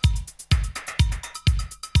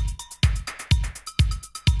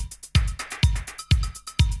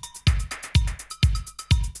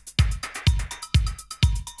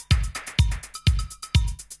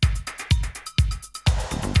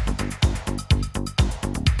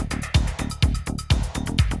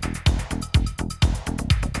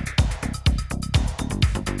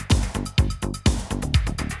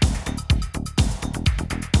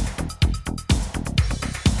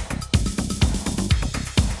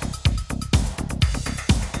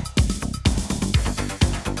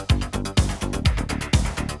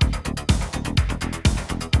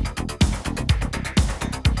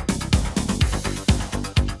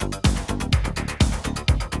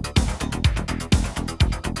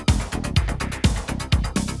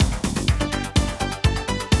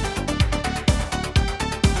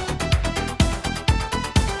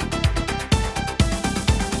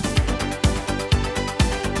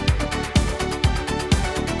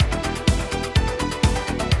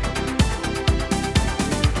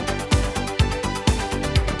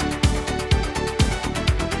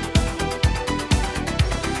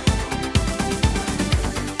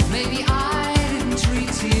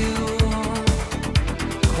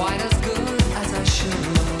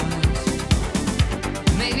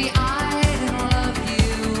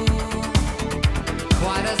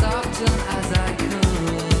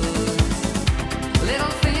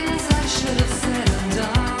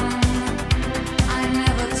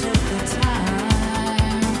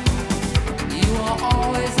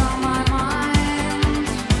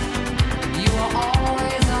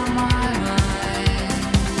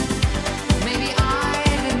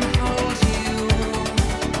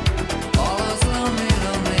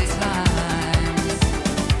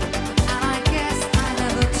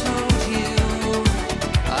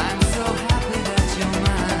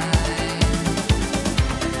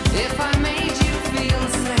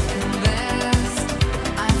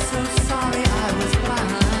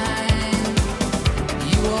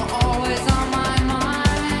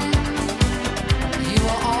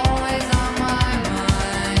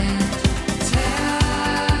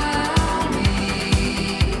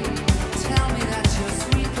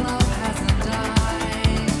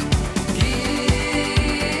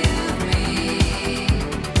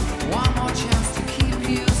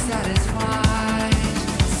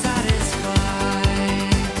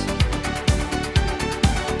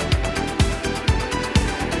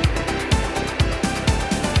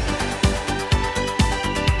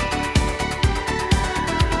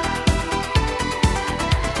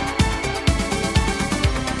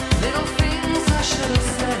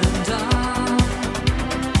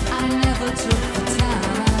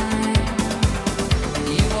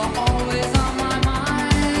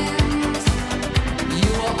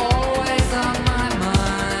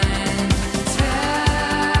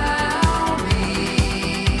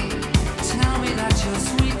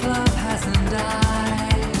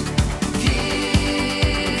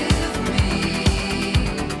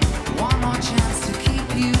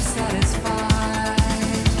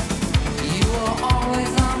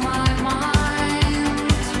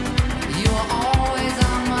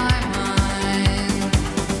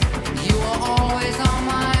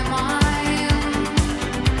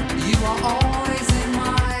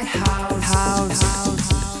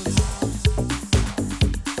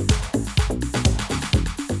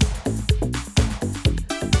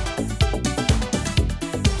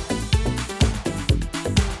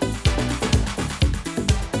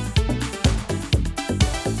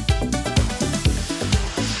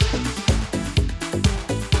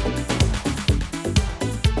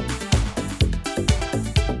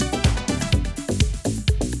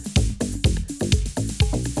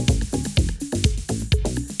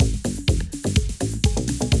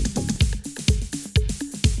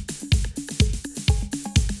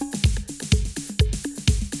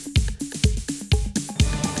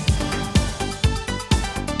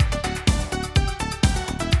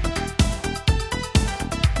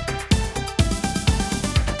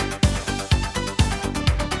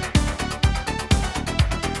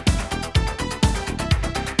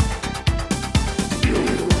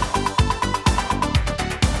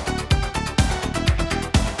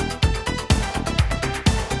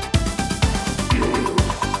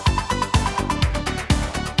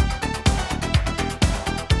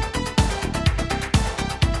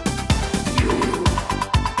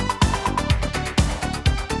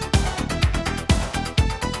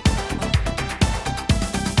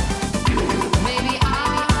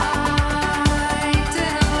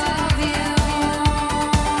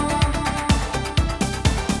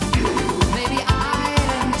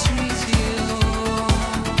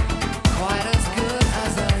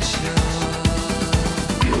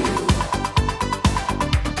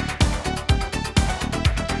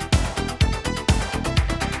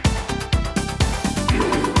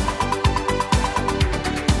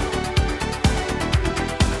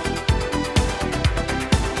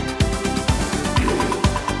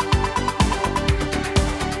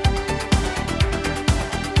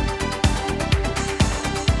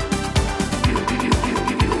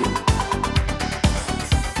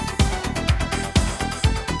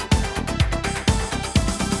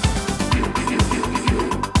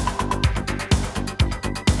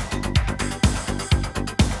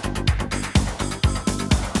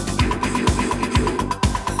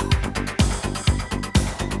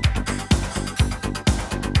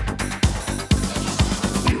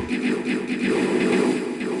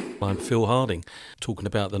 Phil Harding, talking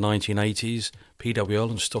about the 1980s, PWL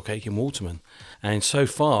and Stock Aitken Waterman. And so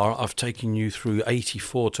far, I've taken you through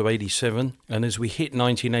 84 to 87, and as we hit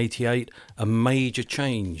 1988, a major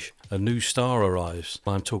change. A new star arrives.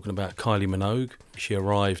 I'm talking about Kylie Minogue. She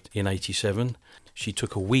arrived in 87. She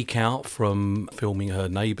took a week out from filming her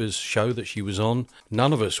Neighbours show that she was on.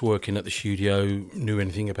 None of us working at the studio knew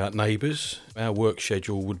anything about Neighbours. Our work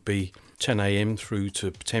schedule would be 10 a.m. through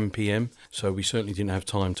to 10 p.m. So we certainly didn't have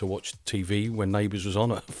time to watch TV when Neighbours was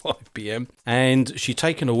on at 5 p.m. And she'd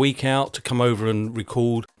taken a week out to come over and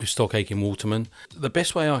record with Stock Aitken Waterman. The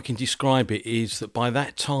best way I can describe it is that by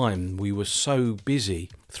that time we were so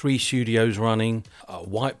busy. 3 studios running, a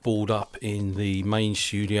whiteboard up in the main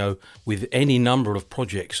studio with any number of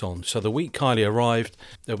projects on. So the week Kylie arrived,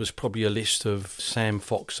 there was probably a list of Sam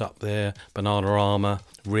Fox up there, Bananarama,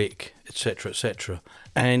 Rick, etc., etc.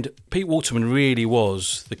 And Pete Waterman really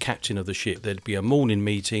was the captain of the ship. There'd be a morning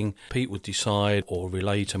meeting. Pete would decide or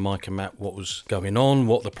relay to Mike and Matt what was going on,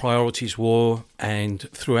 what the priorities were, and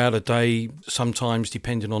throughout a day, sometimes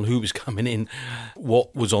depending on who was coming in,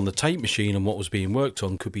 what was on the tape machine and what was being worked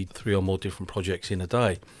on could be 3 or more different projects in a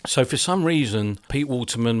day. So for some reason, Pete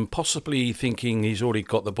Waterman, possibly thinking he's already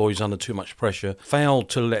got the boys under too much pressure, failed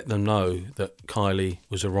to let them know that Kylie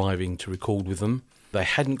was arriving to record with them. They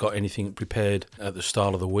hadn't got anything prepared at the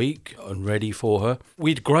start of the week and ready for her.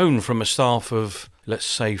 We'd grown from a staff of, let's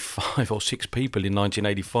say, 5 or 6 people in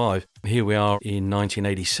 1985. Here we are in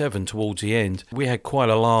 1987, towards the end. We had quite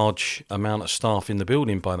a large amount of staff in the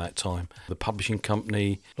building by that time. The publishing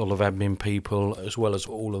company, a lot of admin people, as well as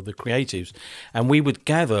all of the creatives. And we would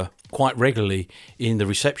gather quite regularly in the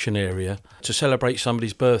reception area to celebrate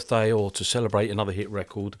somebody's birthday or to celebrate another hit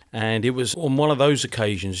record. And it was on one of those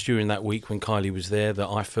occasions during that week when Kylie was there that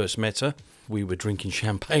I first met her. We were drinking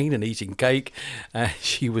champagne and eating cake, and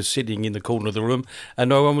she was sitting in the corner of the room and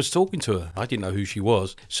no one was talking to her. I didn't know who she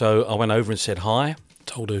was, so I went over and said hi,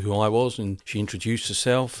 told her who I was, and she introduced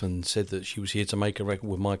herself and said that she was here to make a record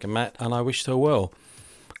with Mike and Matt, and I wished her well.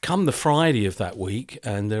 Come the Friday of that week,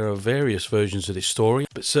 and there are various versions of this story,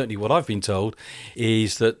 but certainly what I've been told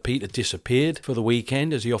is that Pete had disappeared for the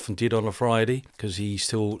weekend, as he often did on a Friday, because he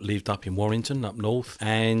still lived up in Warrington, up north.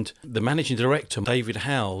 And the managing director, David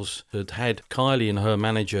Howes, had Kylie and her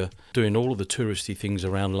manager doing all of the touristy things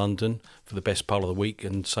around London for the best part of the week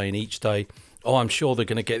and saying each day, oh, I'm sure they're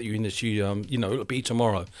going to get you in the studio, it'll be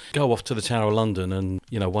tomorrow. Go off to the Tower of London and,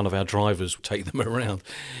 one of our drivers will take them around.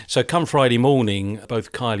 So come Friday morning,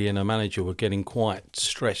 both Kylie and her manager were getting quite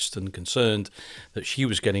stressed and concerned that she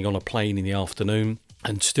was getting on a plane in the afternoon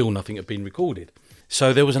and still nothing had been recorded.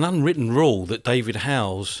 So there was an unwritten rule that David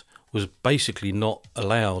Howes was basically not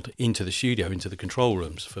allowed into the studio, into the control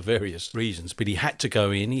rooms for various reasons. But he had to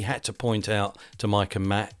go in, he had to point out to Mike and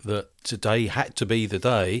Matt that today had to be the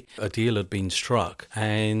day a deal had been struck.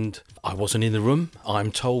 And I wasn't in the room.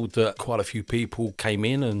 I'm told that quite a few people came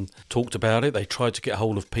in and talked about it. They tried to get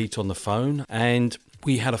hold of Pete on the phone. And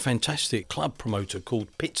we had a fantastic club promoter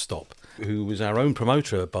called Pit Stop, who was our own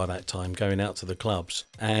promoter by that time, going out to the clubs.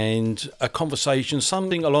 And a conversation,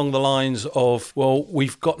 something along the lines of, well,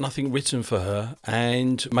 we've got nothing written for her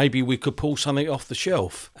and maybe we could pull something off the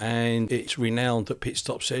shelf. And it's renowned that Pit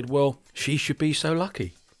Stop said, well, she should be so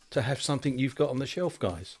lucky to have something you've got on the shelf,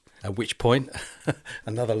 guys. At which point,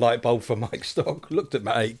 another light bulb for Mike Stock looked at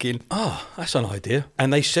Matt Aitken. Oh, that's an idea.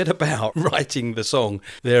 And they set about writing the song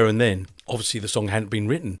there and then. Obviously, the song hadn't been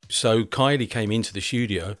written. So Kylie came into the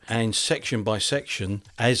studio and section by section,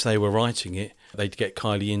 as they were writing it, they'd get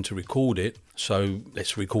Kylie in to record it. So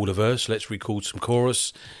let's record a verse, let's record some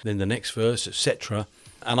chorus, then the next verse, etc.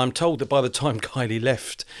 And I'm told that by the time Kylie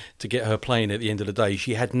left to get her plane at the end of the day,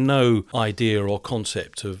 she had no idea or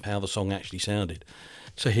concept of how the song actually sounded.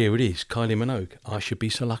 So here it is, Kylie Minogue, I Should Be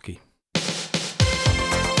So Lucky.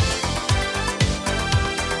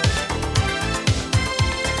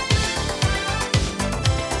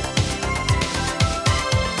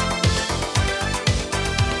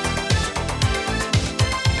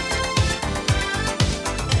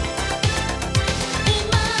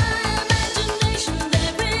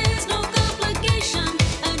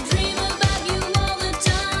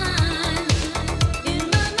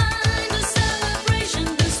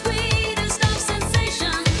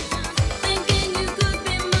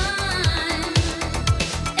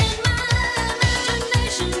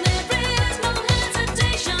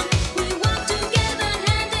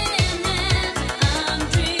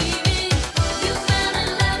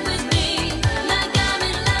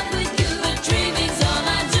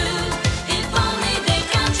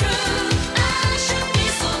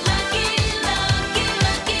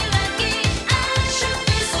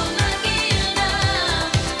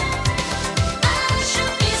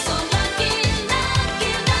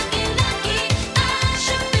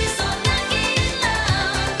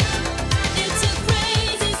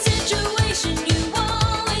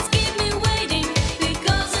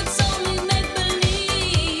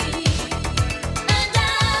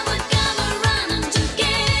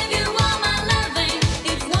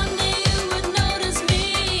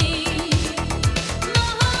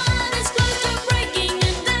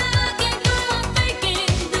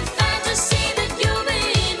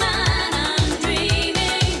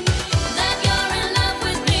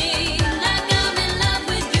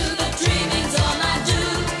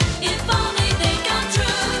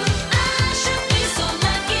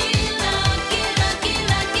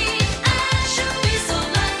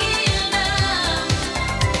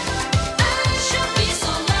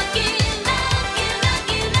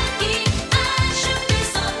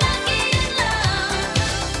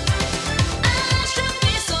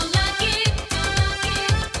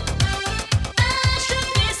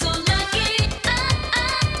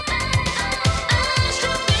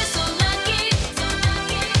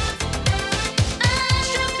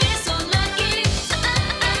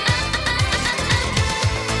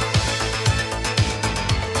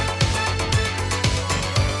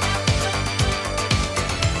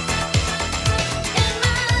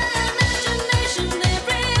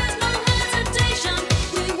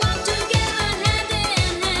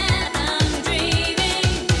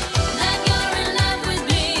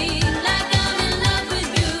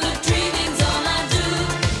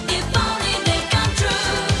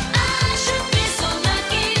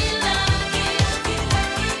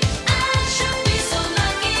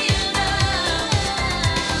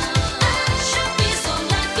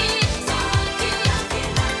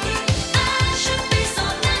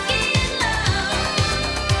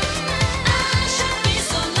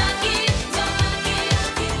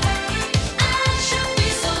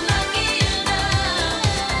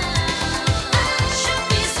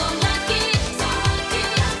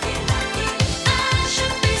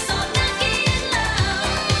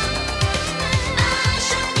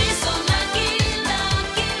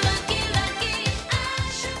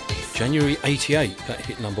 January 88, that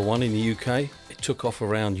hit #1 in the UK. It took off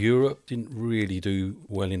around Europe, didn't really do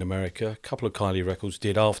well in America. A couple of Kylie records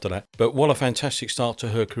did after that. But what a fantastic start to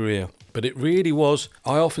her career. But it really was,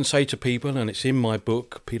 I often say to people, and it's in my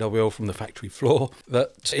book, PWL from the Factory Floor,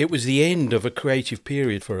 that it was the end of a creative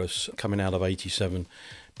period for us coming out of 87.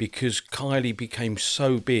 Because Kylie became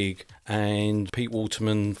so big and Pete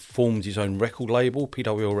Waterman formed his own record label,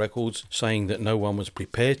 PWL Records, saying that no one was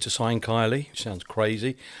prepared to sign Kylie. It sounds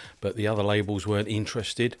crazy, but the other labels weren't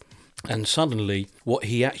interested. And suddenly, what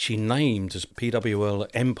he actually named as PWL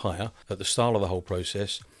Empire at the start of the whole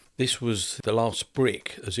process, this was the last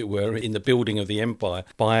brick, as it were, in the building of the empire.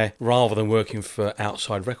 By rather than working for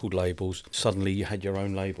outside record labels, suddenly you had your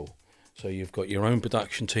own label. So you've got your own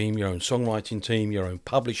production team, your own songwriting team, your own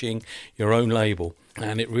publishing, your own label.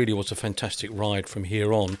 And it really was a fantastic ride from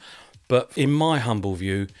here on. But in my humble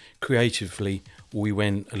view, creatively, we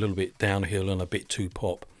went a little bit downhill and a bit too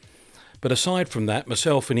pop. But aside from that,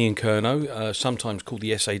 myself and Ian Curnow, sometimes called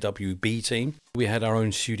the SAWB team, we had our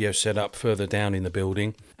own studio set up further down in the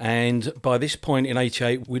building. And by this point in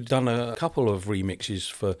 88, we'd done a couple of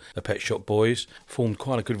remixes for the Pet Shop Boys, formed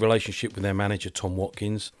quite a good relationship with their manager, Tom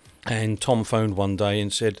Watkins. And Tom phoned one day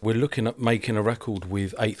and said, we're looking at making a record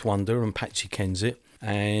with Eighth Wonder and Patsy Kensit.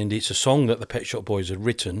 And it's a song that the Pet Shop Boys had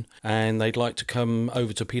written, and they'd like to come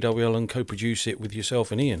over to PWL and co-produce it with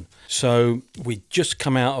yourself and Ian. So we'd just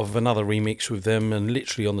come out of another remix with them, and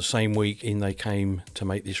literally on the same week in they came to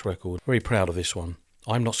make this record. Very proud of this one.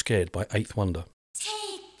 I'm Not Scared by Eighth Wonder.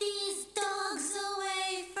 Take these dogs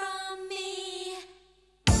away from me.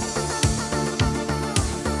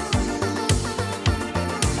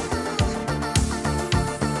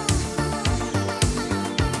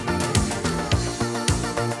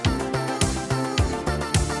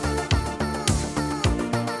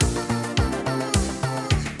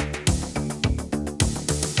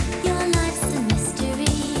 Your life's a mystery,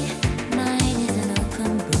 mine is an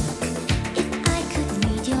open book. If I could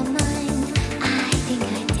read your mind,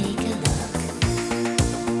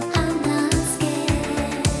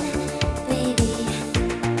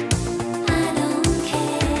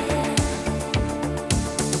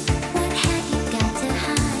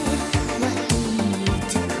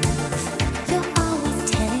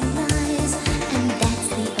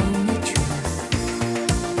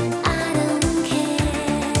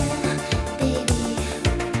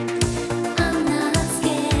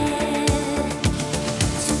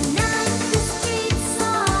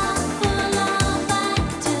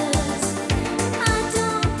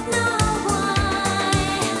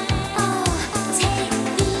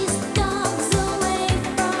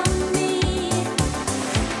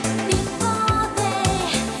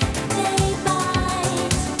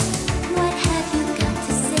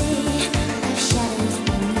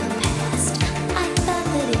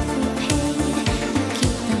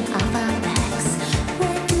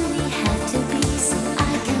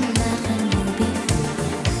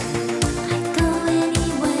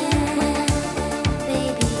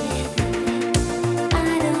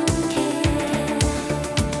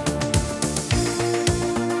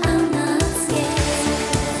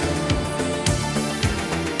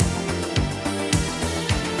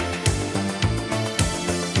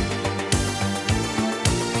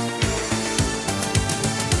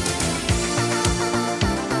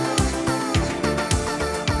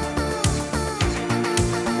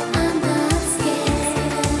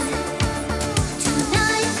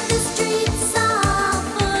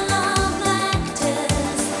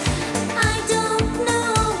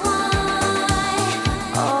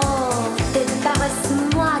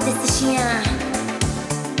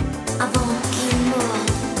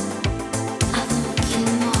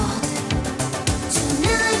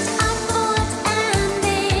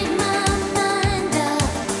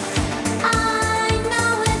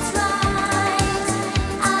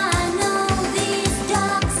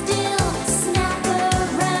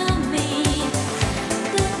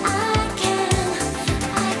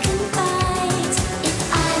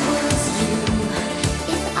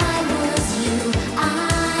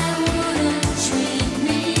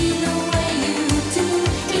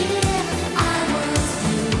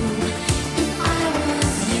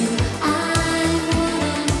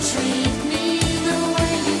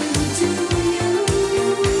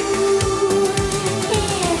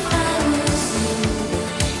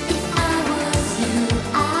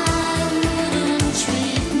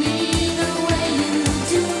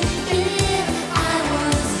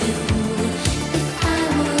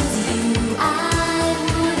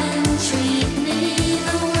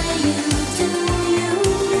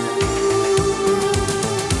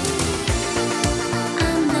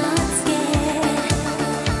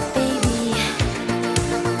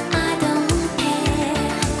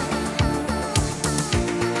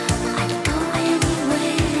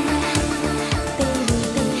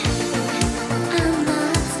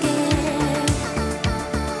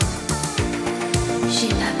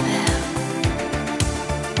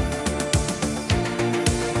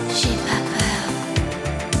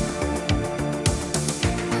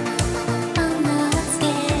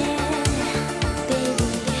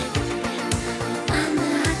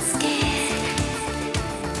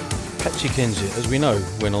 Katie Kensett, as we know,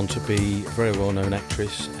 went on to be a very well-known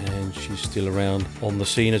actress, and she's still around on the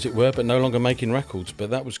scene, as it were, but no longer making records.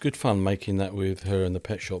 But that was good fun making that with her and the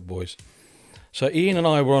Pet Shop Boys. So Ian and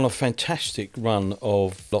I were on a fantastic run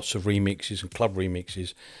of lots of remixes and club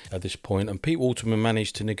remixes at this point, and Pete Waterman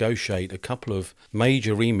managed to negotiate a couple of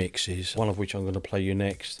major remixes, one of which I'm going to play you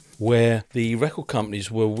next, where the record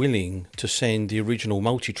companies were willing to send the original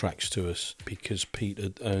multi-tracks to us because Pete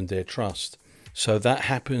had earned their trust. So that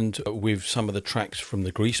happened with some of the tracks from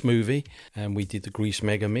the Grease movie, and we did the Grease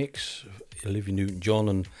Mega Mix, Olivia Newton-John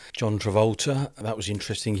and John Travolta. That was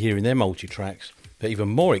interesting hearing their multi-tracks. But even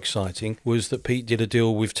more exciting was that Pete did a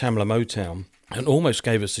deal with Tamla Motown and almost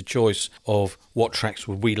gave us the choice of what tracks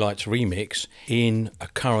would we like to remix in a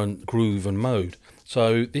current groove and mode.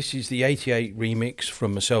 So this is the 88 remix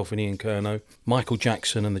from myself and Ian Curnow, Michael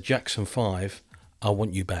Jackson and the Jackson 5, I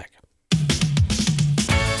Want You Back.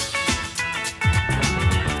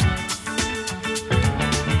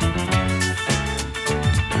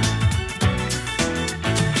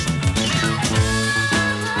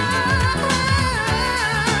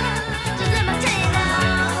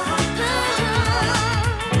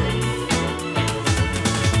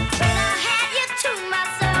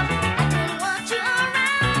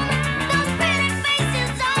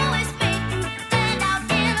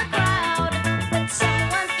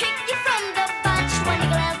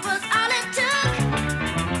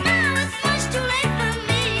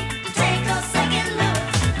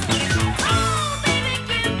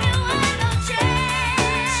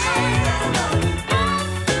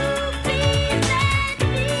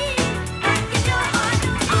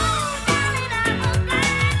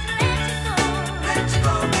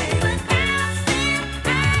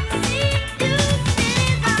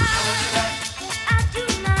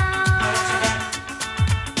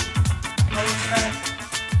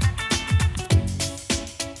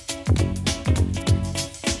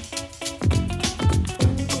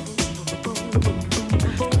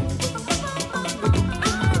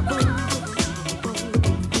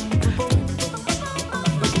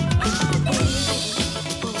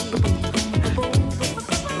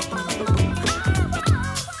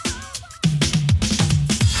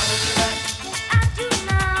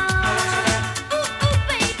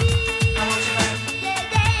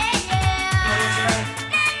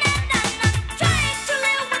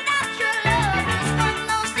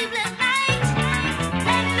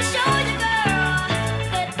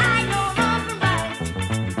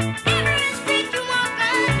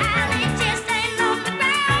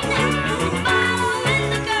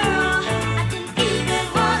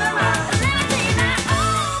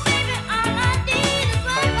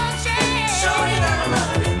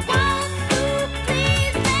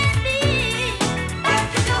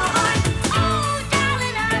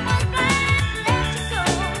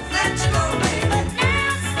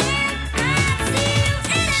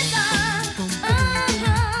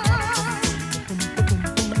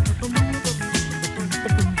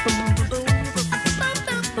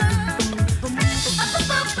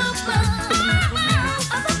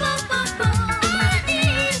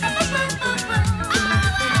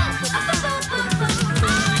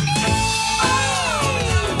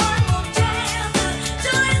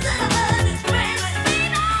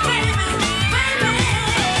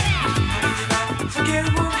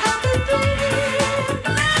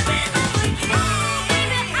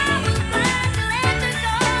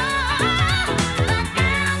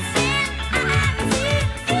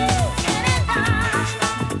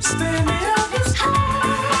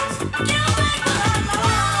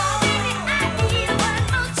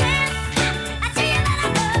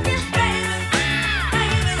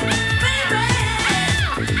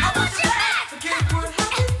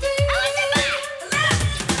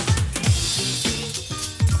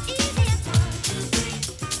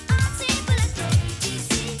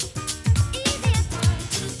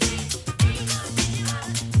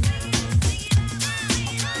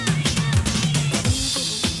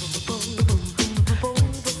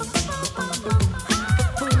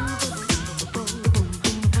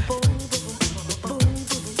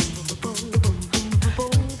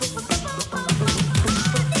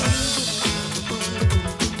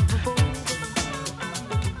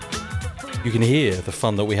 You can hear the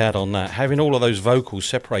fun that we had on that, having all of those vocals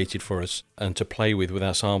separated for us and to play with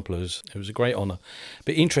our samplers. It was a great honour.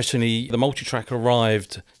 But interestingly, the multi-track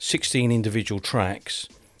arrived 16 individual tracks.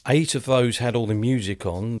 8 of those had all the music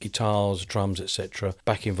on, guitars, drums, etc.,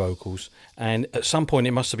 backing vocals. And at some point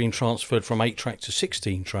it must have been transferred from 8 track to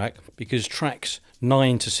 16 track, because tracks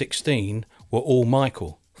 9 to 16 were all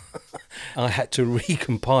Michael. I had to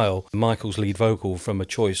recompile Michael's lead vocal from a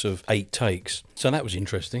choice of 8 takes. So that was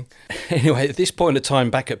interesting. Anyway, at this point of time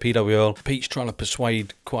back at PWL, Pete's trying to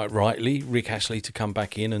persuade, quite rightly, Rick Astley to come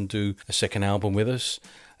back in and do a second album with us.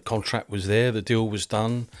 The contract was there, the deal was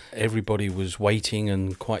done. Everybody was waiting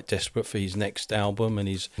and quite desperate for his next album and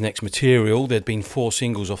his next material. There'd been 4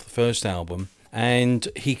 singles off the first album. And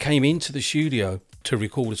he came into the studio to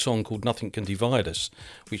record a song called Nothing Can Divide Us,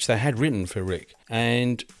 which they had written for Rick.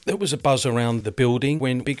 And there was a buzz around the building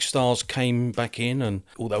when big stars came back in, and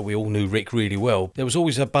although we all knew Rick really well, there was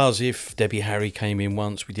always a buzz if Debbie Harry came in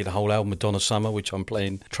once. We did a whole album of Donna Summer, which I'm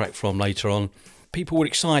playing a track from later on. People were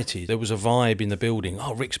excited. There was a vibe in the building.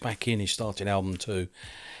 Oh, Rick's back in, he's starting album 2.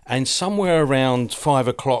 And somewhere around 5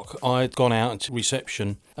 o'clock, I'd gone out into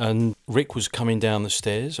reception, and Rick was coming down the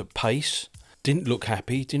stairs at pace. Didn't look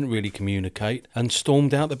happy, didn't really communicate, and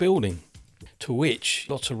stormed out the building. To which,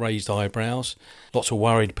 lots of raised eyebrows, lots of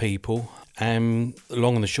worried people, and the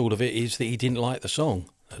long and the short of it is that he didn't like the song.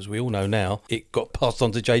 As we all know now, it got passed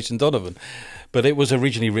on to Jason Donovan. But it was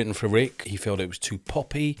originally written for Rick. He felt it was too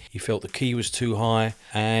poppy, he felt the key was too high,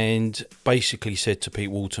 and basically said to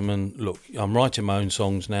Pete Waterman, look, I'm writing my own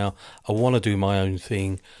songs now, I want to do my own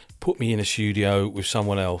thing, put me in a studio with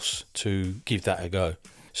someone else to give that a go.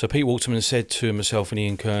 So Pete Waterman said to myself and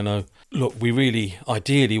Ian Curnow, look, we really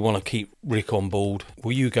ideally want to keep Rick on board.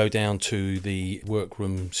 Will you go down to the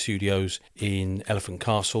Workroom Studios in Elephant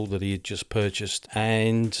Castle that he had just purchased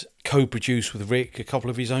and co-produce with Rick a couple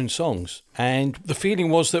of his own songs? And the feeling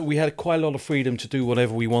was that we had quite a lot of freedom to do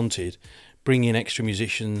whatever we wanted, bring in extra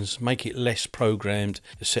musicians, make it less programmed,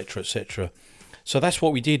 etc., etc. So that's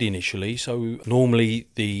what we did initially. So normally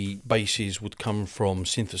the basses would come from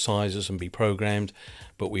synthesizers and be programmed,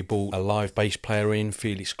 but we brought a live bass player in,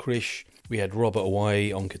 Felix Krish. We had Robert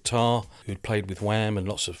Away on guitar, who'd played with Wham and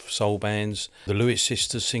lots of soul bands. The Lewis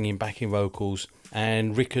sisters singing backing vocals.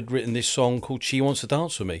 And Rick had written this song called She Wants to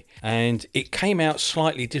Dance With Me. And it came out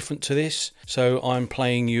slightly different to this. So I'm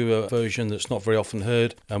playing you a version that's not very often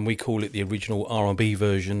heard, and we call it the original R&B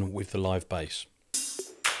version with the live bass.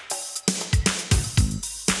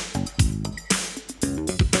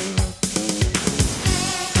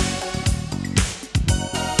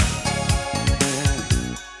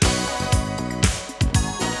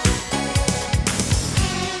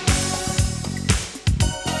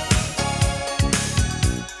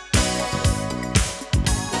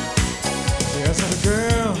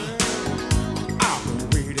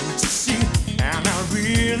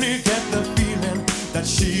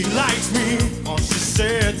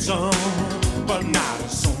 But not in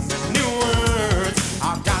so many words.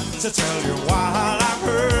 I've got to tell you what I've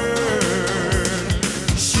heard.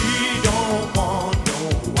 She don't want no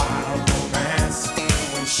wild romance.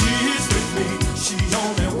 When she's with me, she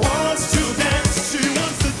only wants to dance. She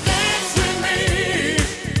wants to dance with me,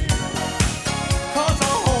 'cause I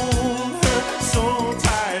hold her so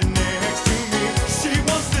tight next to me. She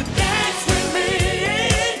wants to dance with me,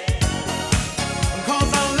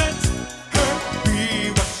 'cause I let her be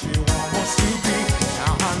what she wants to be.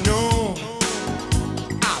 Now I know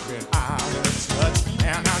I've been out of touch,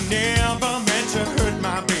 and I never meant to hurt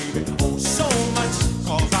my baby oh so much,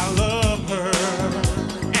 'cause I love her,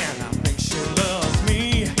 and I think she loves me,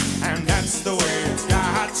 and that's the way it's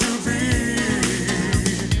got to be.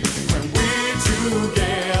 When we're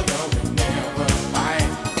together, we never fight.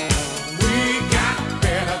 We got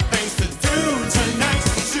better things to do tonight.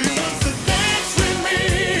 She wants to dance with me,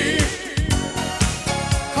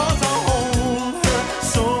 'cause I hold her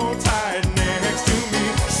so tight next to me.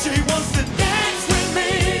 She wants to dance with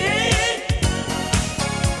me,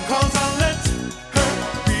 'cause I let her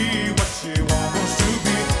be what she wants to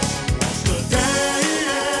be. She wants to dance.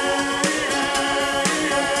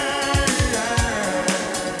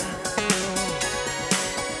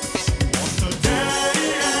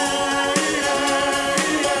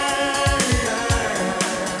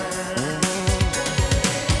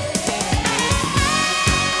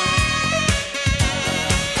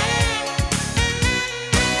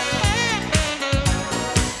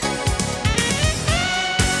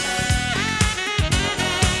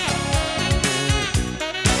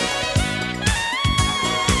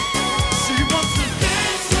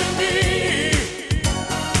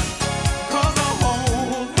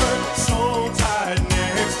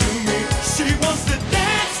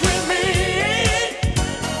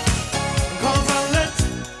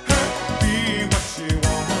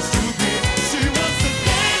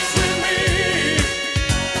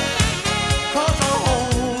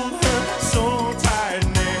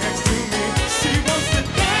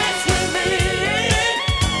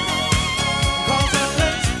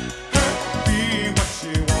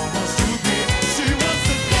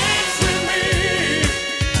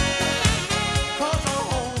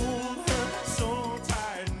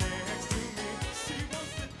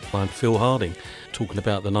 find Phil Harding talking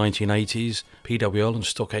about the 1980s, PWL and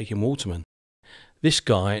Stock Aitken Waterman. This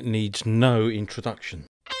guy needs no introduction.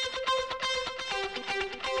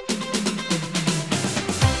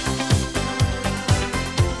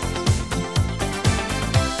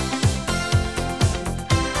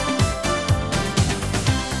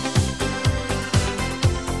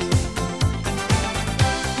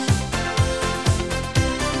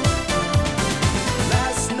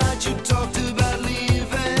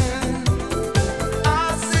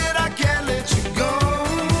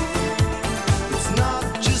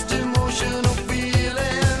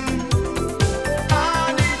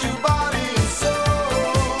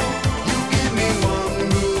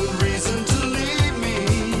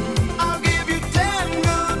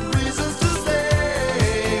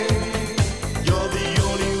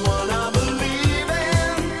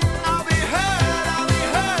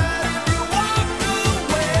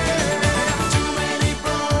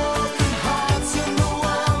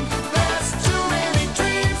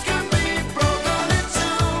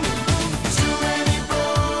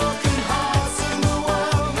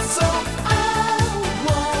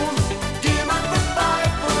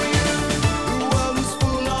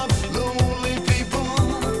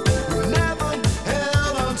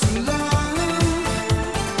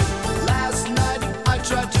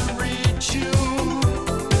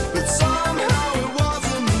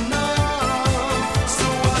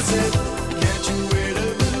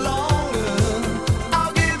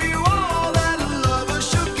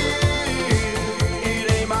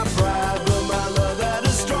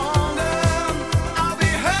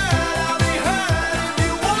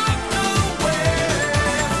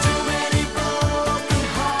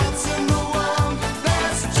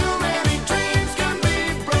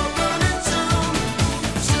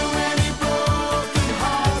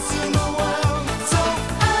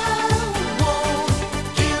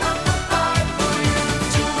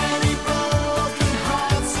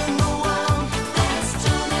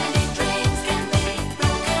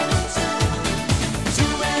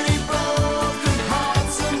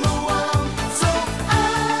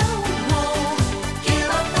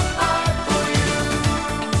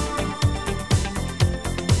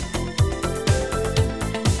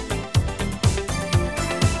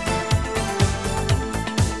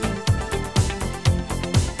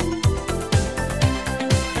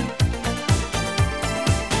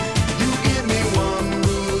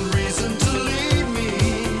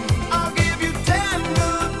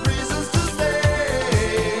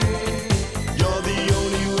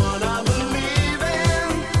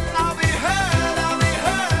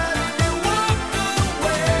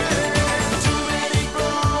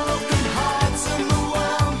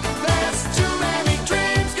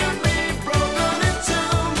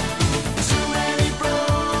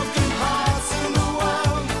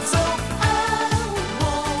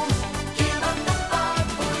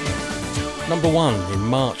 Number 1 in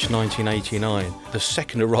March 1989, the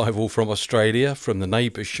second arrival from Australia from the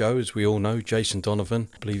Neighbours show, as we all know, Jason Donovan.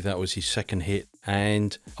 I believe that was his second hit.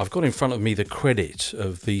 And I've got in front of me the credits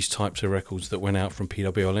of these types of records that went out from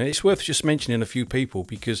PWL, and it's worth just mentioning a few people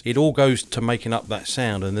because it all goes to making up that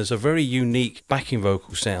sound, and there's a very unique backing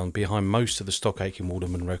vocal sound behind most of the Stock Aitken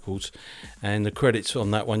Waterman records. And the credits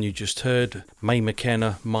on that one you just heard: May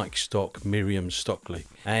McKenna, Mike Stock, Miriam Stockley.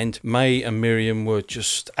 And May and Miriam were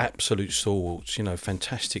just absolute stalwarts, you know,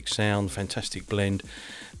 fantastic sound, fantastic blend.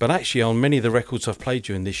 But actually on many of the records I've played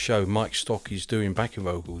during this show, Mike Stock is doing backing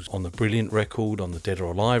vocals on the Brilliant record, on the Dead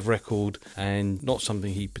or Alive record, and not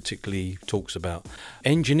something he particularly talks about.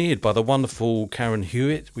 Engineered by the wonderful Karen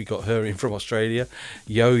Hewitt, we got her in from Australia.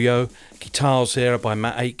 Yo-Yo, guitars there by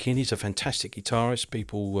Matt Aitken. He's a fantastic guitarist.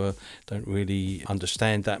 People don't really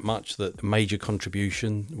understand that much, that major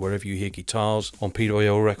contribution wherever you hear guitars on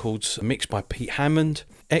PWL records. Mixed by Pete Hammond.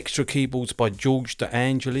 Extra keyboards by George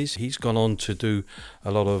DeAngelis. He's gone on to do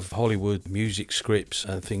a lot of Hollywood music scripts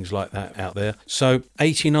and things like that out there. So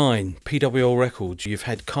 89 PWL records. You've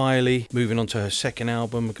had Kylie moving on to her second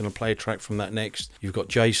album. We're going to play a track from that next. You've got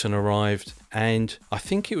Jason arrived, and I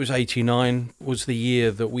think it was 89 was the year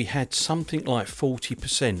that we had something like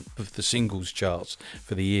 40% of the singles charts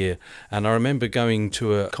for the year. And I remember going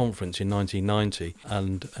to a conference in 1990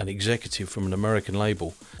 and an executive from an American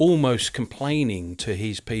label almost complaining to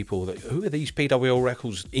his people that, who are these PWL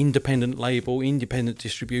records, independent label, independent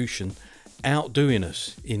distribution, outdoing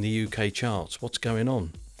us in the UK charts? What's going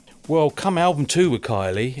on? Well, come album 2 with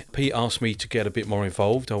Kylie, Pete asked me to get a bit more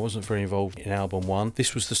involved. I wasn't very involved in album 1.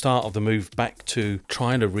 This was the start of the move back to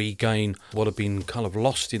trying to regain what had been kind of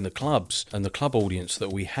lost in the clubs and the club audience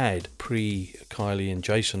that we had pre-Kylie and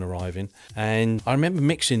Jason arriving. And I remember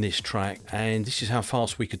mixing this track, and this is how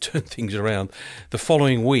fast we could turn things around. The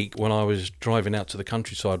following week, when I was driving out to the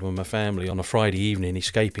countryside with my family on a Friday evening,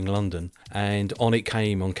 escaping London, and on it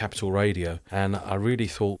came on Capital Radio, and I really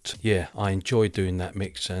thought, yeah, I enjoyed doing that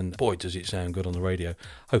mix, and boy, does it sound good on the radio.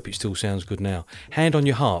 Hope it still sounds good now. Hand on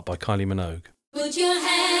Your Heart by Kylie Minogue. Put your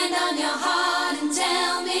hand on your heart and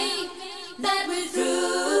tell me that we're through.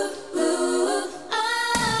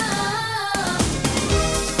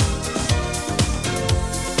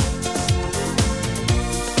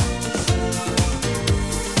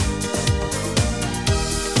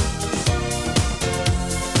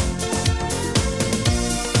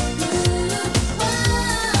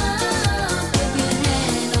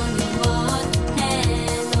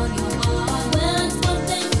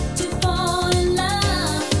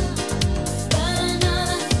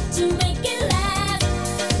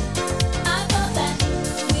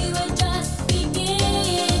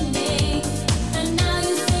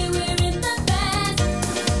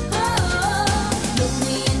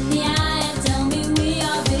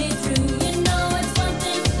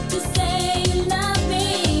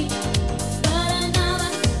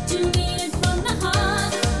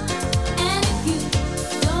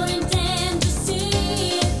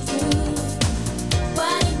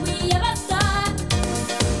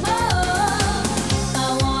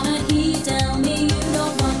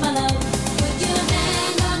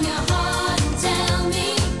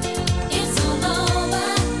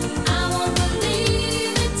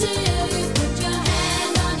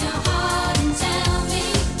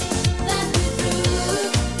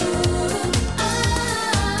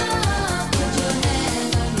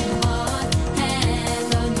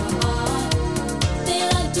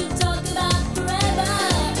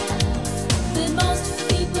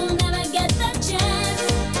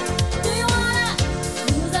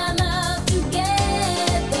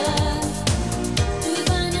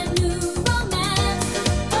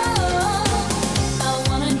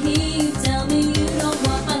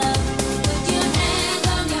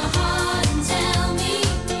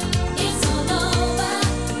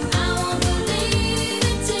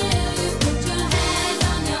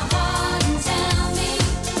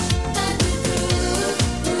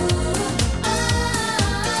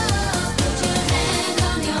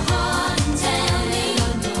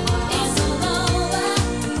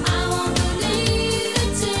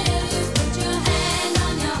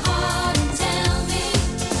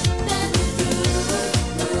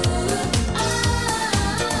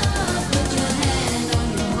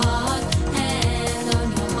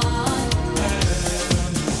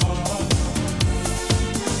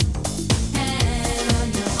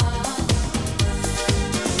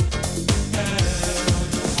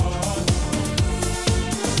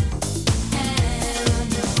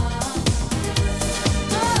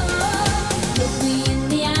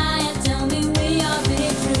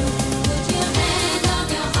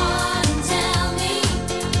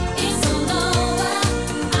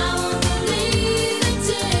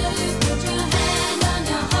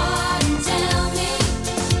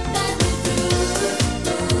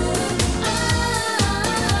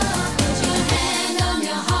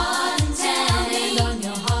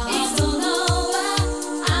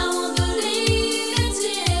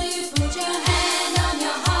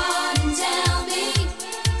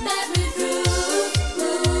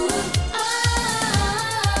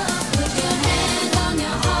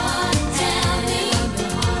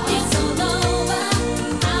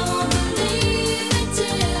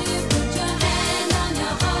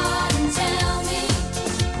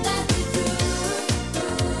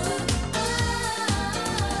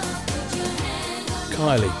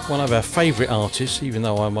 Kylie, one of our favourite artists, even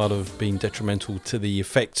though I might have been detrimental to the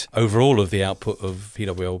effect overall of the output of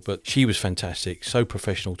PWL, but she was fantastic, so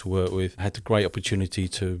professional to work with. I had the great opportunity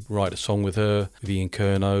to write a song with her, with Ian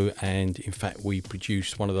Curnow, and in fact we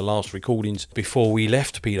produced one of the last recordings before we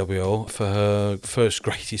left PWL for her first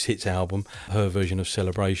greatest hits album, her version of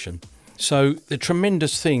Celebration. So the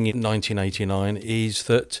tremendous thing in 1989 is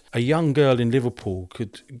that a young girl in Liverpool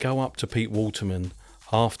could go up to Pete Waterman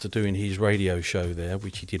after doing his radio show there,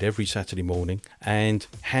 which he did every Saturday morning, and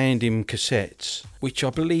hand him cassettes, which I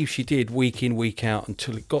believe she did week in, week out,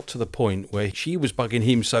 until it got to the point where she was bugging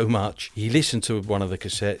him so much. He listened to one of the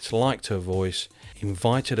cassettes, liked her voice,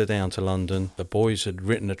 invited her down to London. The boys had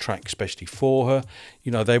written a track especially for her.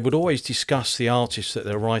 You know, they would always discuss the artists that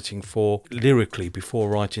they're writing for lyrically before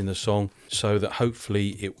writing the song, so that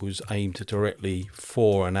hopefully it was aimed directly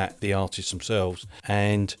for and at the artists themselves.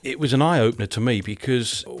 And it was an eye-opener to me,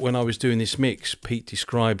 because when I was doing this mix, Pete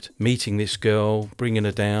described meeting this girl, bringing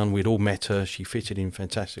her down. We'd all met her, she fitted in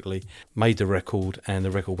fantastically, made the record, and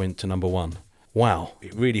the record went to #1. Wow,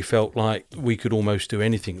 it really felt like we could almost do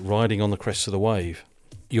anything, riding on the crest of the wave.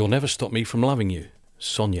 You'll Never Stop Me From Loving You,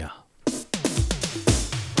 Sonia.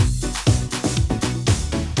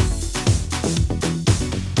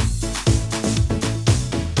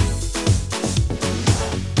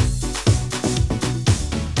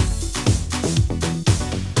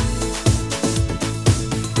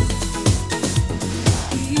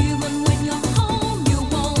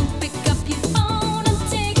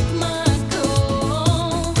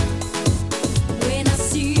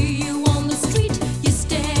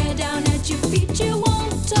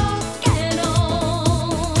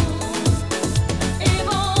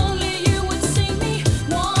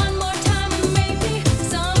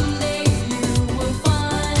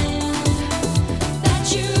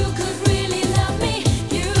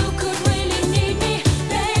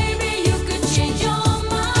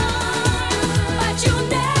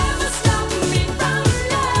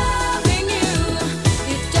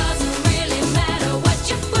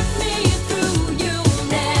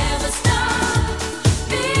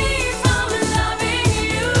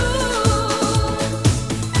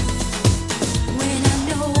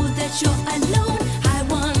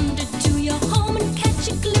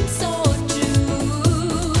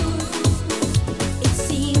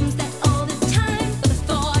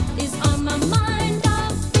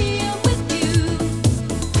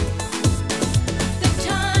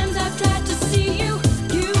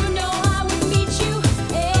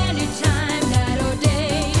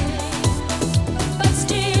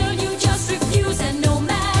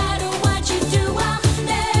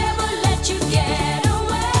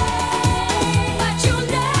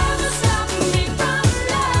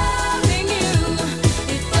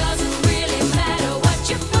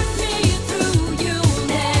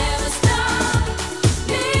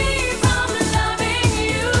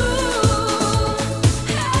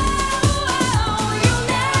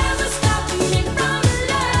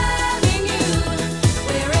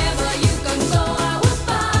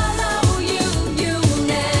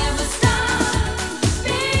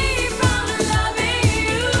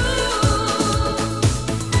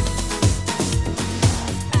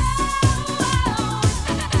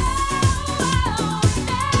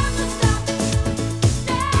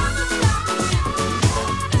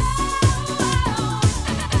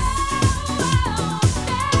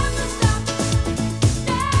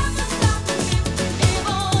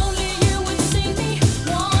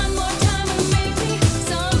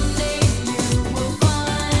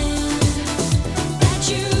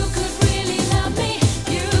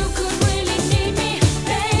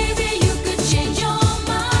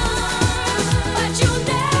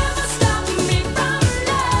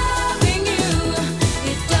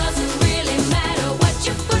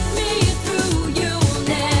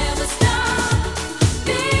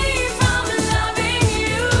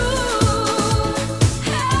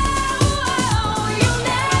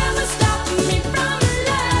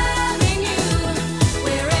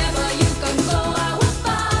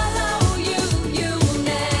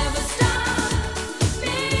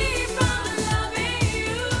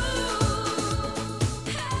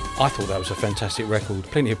 I thought that was a fantastic record.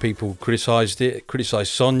 Plenty of people criticised it,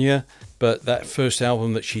 criticised Sonia, but that first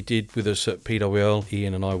album that she did with us at PWL,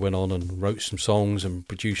 Ian and I went on and wrote some songs and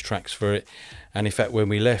produced tracks for it. And in fact, when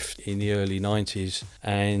we left in the early 90s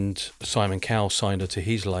and Simon Cowell signed her to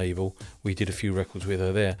his label, we did a few records with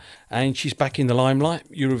her there. And she's back in the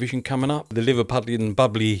limelight, Eurovision coming up. The Liverpudlian,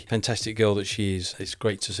 bubbly, fantastic girl that she is. It's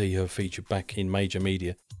great to see her featured back in major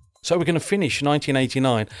media. So we're going to finish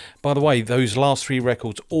 1989. By the way, those last three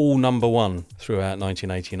records, all #1 throughout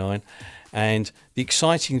 1989. And the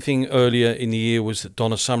exciting thing earlier in the year was that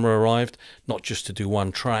Donna Summer arrived, not just to do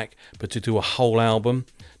one track, but to do a whole album,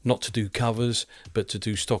 not to do covers, but to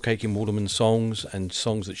do Stock Aitken Waterman songs and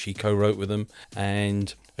songs that she co-wrote with them.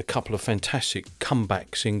 And a couple of fantastic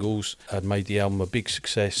comeback singles had made the album a big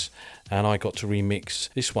success, and I got to remix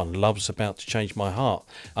this one, Love's About to Change My Heart.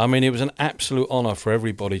 I mean, it was an absolute honour for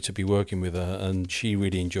everybody to be working with her, and she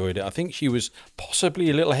really enjoyed it. I think she was possibly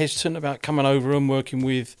a little hesitant about coming over and working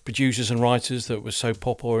with producers and writers that were so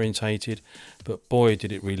pop orientated, but boy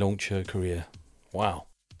did it relaunch her career. Wow.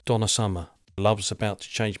 Donna Summer, Love's About to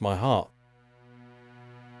Change My Heart.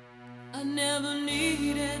 I never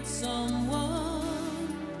needed someone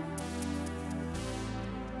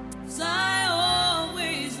I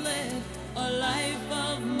always led a life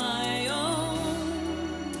of my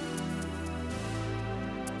own.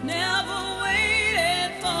 Never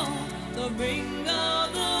waited for the ring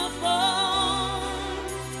of the phone.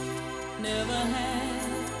 Never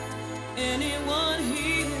had anyone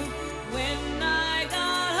here when I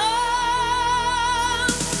got home.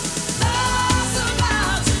 Love's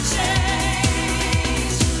about to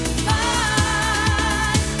change my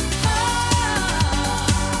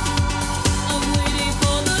heart. I'm waiting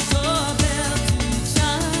for the doorbell to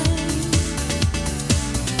chime.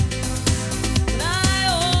 But I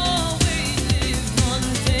always live one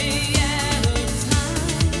day at a time.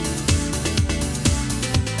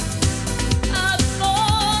 I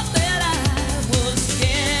thought that I was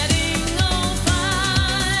getting on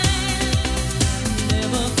fine.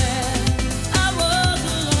 Never felt I was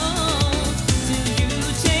alone till you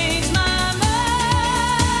changed my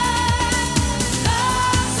mind.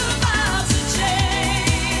 Love's about to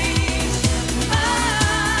change my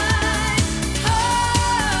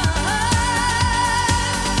heart.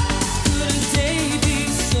 Could a day be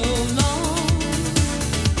so long?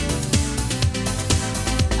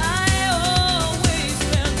 I always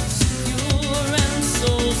felt secure and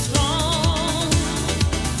so strong.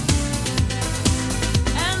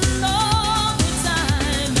 And all the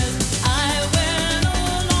time as I went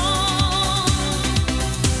along, I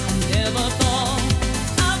never thought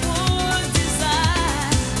I would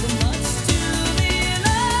desire so much to be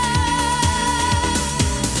loved.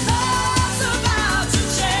 Love's about to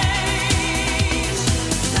change.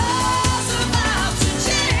 Love's about to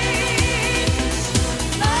change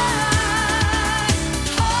my heart.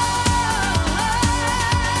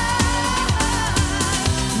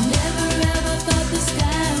 Never ever thought the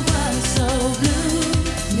sky was so blue.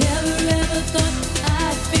 Never ever thought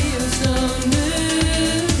I'd feel so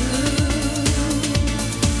new.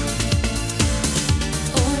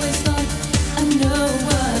 Always thought I know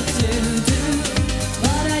what to do,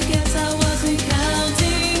 but I guess I wasn't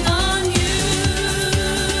counting on you.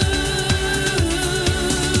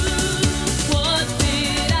 What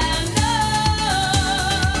did I know?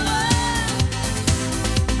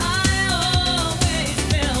 I always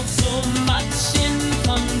felt so much in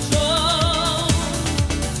control.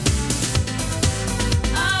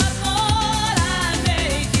 I thought I'd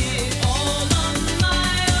make it all on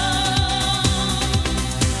my own.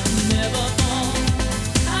 Never thought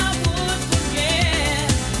I would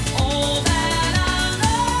forget all that I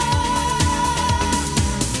know.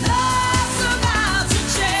 Love's about to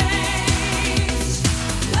change.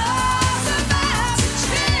 Love's about to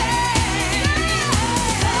change.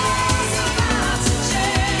 Love's about to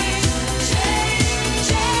change. Change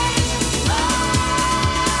my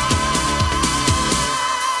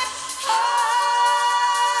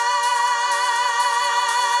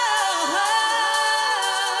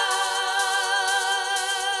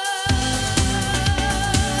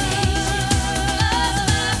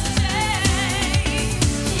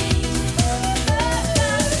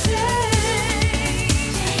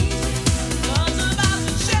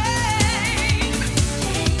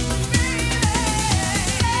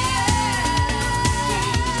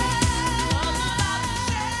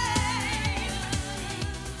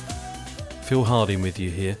Phil Harding with you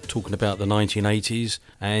here, talking about the 1980s,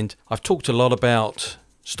 and I've talked a lot about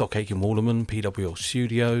Stock Aitken Waterman, PWL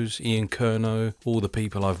Studios, Ian Curnow, all the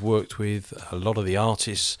people I've worked with, a lot of the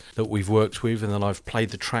artists that we've worked with and that I've played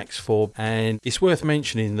the tracks for. And it's worth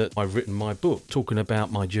mentioning that I've written my book talking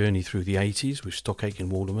about my journey through the 80s with Stock Aitken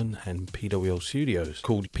Waterman and PWL Studios,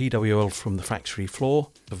 called PWL From the Factory Floor,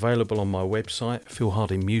 available on my website,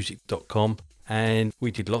 philhardingmusic.com. And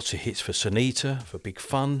we did lots of hits for Sunita, for Big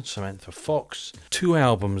Fun, Samantha Fox, 2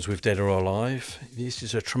 albums with Dead or Alive. This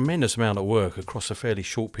is a tremendous amount of work across a fairly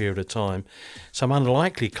short period of time. Some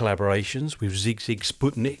unlikely collaborations with Zig Zig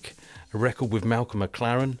Sputnik, a record with Malcolm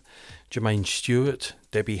McLaren, Jermaine Stewart,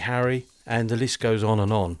 Debbie Harry, and the list goes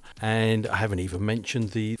on. And I haven't even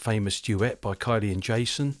mentioned the famous duet by Kylie and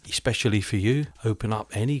Jason, Especially For You. Open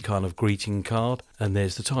up any kind of greeting card, and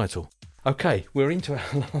there's the title. Okay, we're into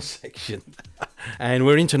our last section. And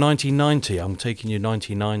we're into 1990. I'm taking you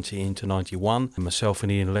 1990 into 91. Myself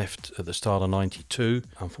and Ian left at the start of 92.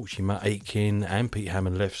 Unfortunately, Matt Aitken and Pete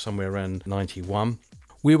Hammond left somewhere around 91.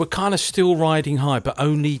 We were kind of still riding high, but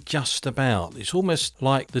only just about. It's almost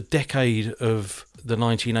like the decade of the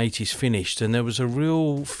 1980s finished, and there was a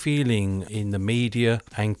real feeling in the media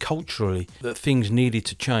and culturally that things needed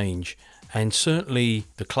to change. and certainly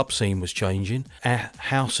the club scene was changing.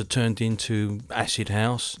 House had turned into acid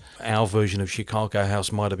house. Our version of Chicago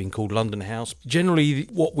house might have been called London house. Generally,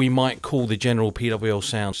 what we might call the general PWL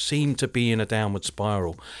sound seemed to be in a downward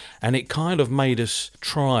spiral, and it kind of made us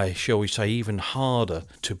try, shall we say, even harder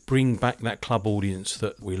to bring back that club audience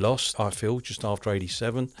that we lost, I feel, just after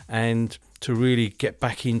 87, and to really get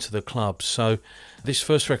back into the clubs. So this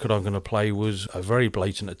first record I'm going to play was a very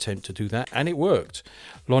blatant attempt to do that, and it worked.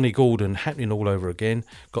 Lonnie Gordon, Happening All Over Again,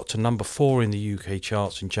 got to number 4 in the UK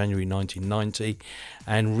charts in January 1990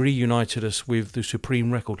 and reunited us with the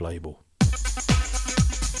Supreme record label.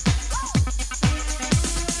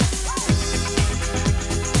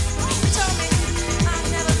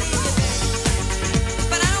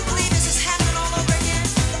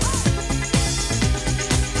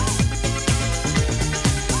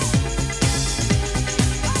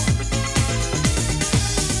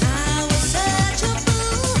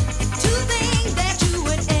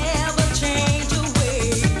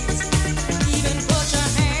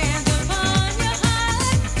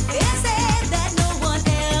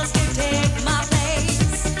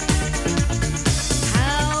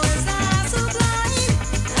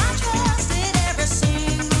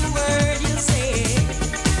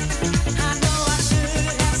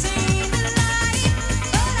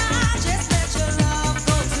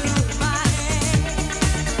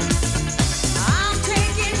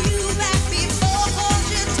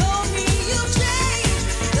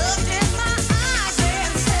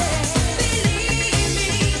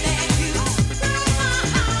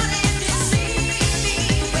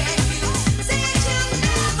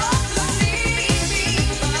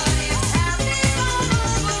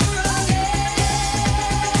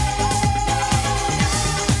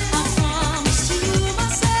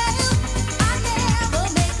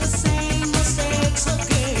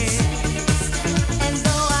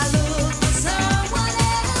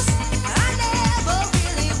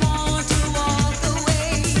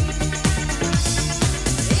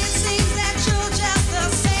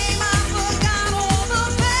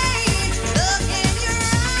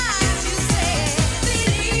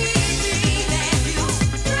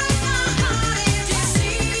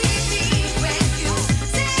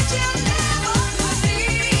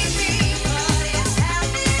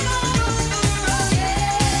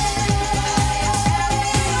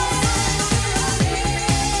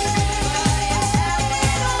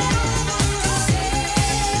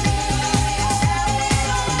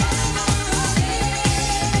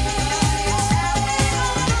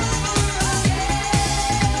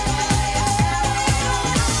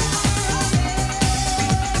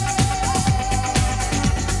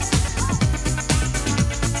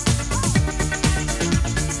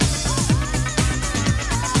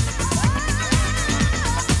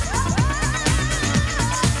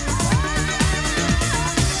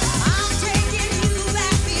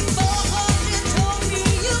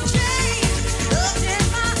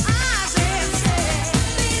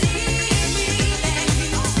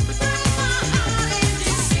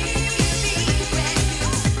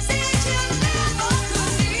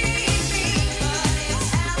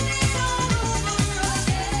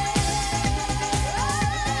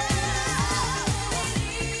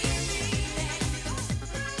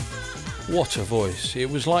 What a voice. It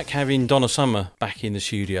was like having Donna Summer back in the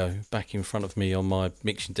studio, back in front of me on my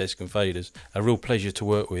mixing desk and faders. A real pleasure to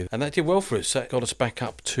work with. And that did well for us. That got us back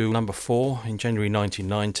up to number 4 in January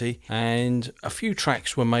 1990. And a few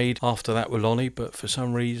tracks were made after that with Lonnie, but for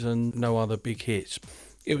some reason, no other big hits.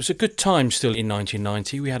 It was a good time still in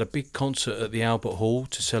 1990. We had a big concert at the Albert Hall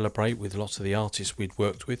to celebrate with lots of the artists we'd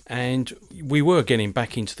worked with, and we were getting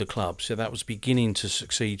back into the club, so that was beginning to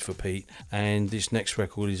succeed for Pete. And this next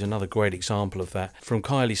record is another great example of that. From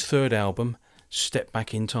Kylie's third album, Step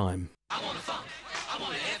Back in Time. I wanna funk. I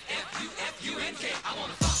wanna F-F-U-F-U-N-K. I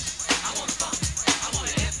wanna funk. I wanna funk. I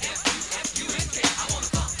wanna F-F-U-F-U-N-K. I wanna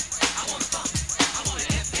funk. I wanna funk. I wanna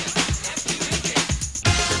F-F-U-F-U-N-K.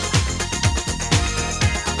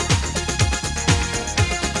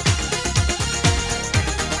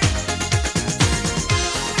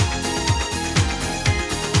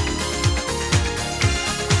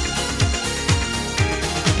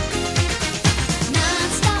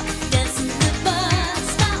 Non-stop dancing the bus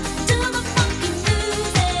stop to the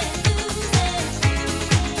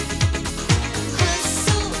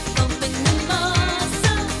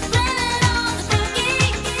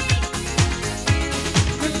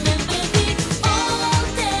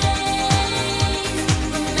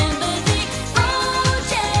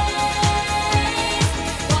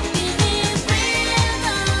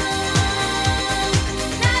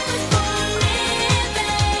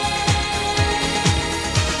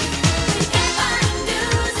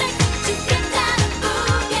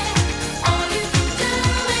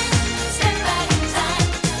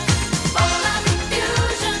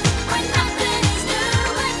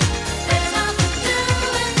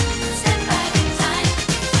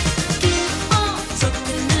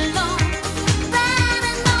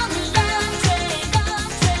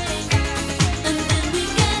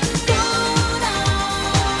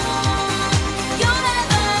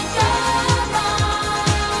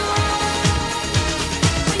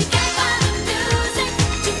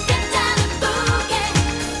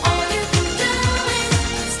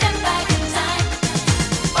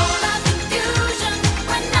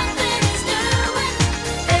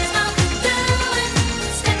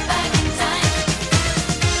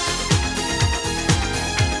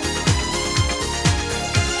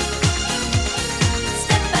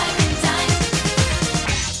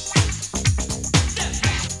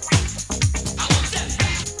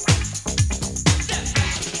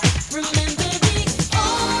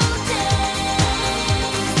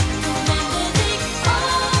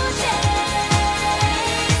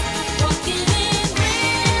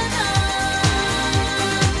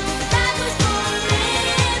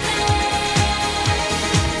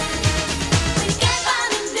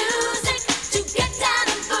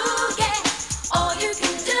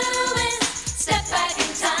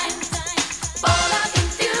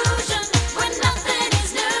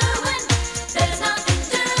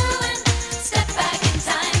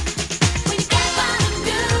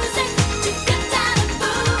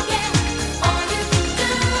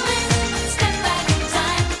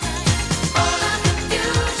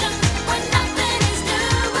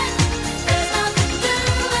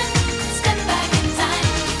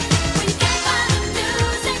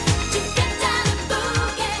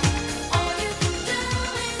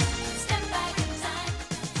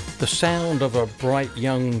The sound of a bright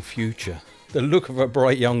young future, the look of a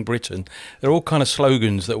bright young Britain. They're all kind of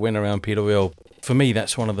slogans that went around PWL. For me,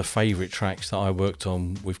 that's one of the favourite tracks that I worked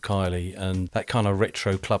on with Kylie, and that kind of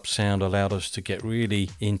retro club sound allowed us to get really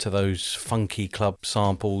into those funky club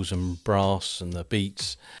samples and brass and the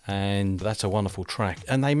beats, and that's a wonderful track.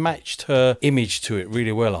 And they matched her image to it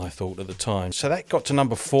really well, I thought, at the time. So that got to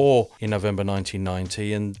number 4 in November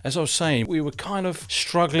 1990, and as I was saying, we were kind of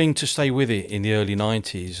struggling to stay with it in the early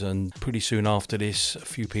 90s, and pretty soon after this, a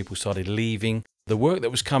few people started leaving. The work that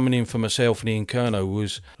was coming in for myself and Ian Curnow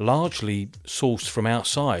was largely sourced from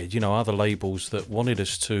outside, other labels that wanted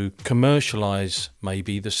us to commercialise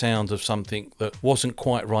maybe the sound of something that wasn't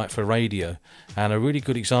quite right for radio. And a really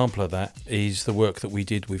good example of that is the work that we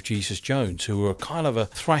did with Jesus Jones, who were kind of a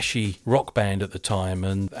thrashy rock band at the time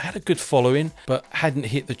and had a good following, but hadn't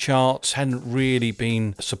hit the charts, hadn't really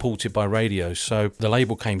been supported by radio. So the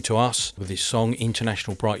label came to us with this song,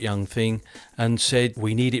 International Bright Young Thing, and said,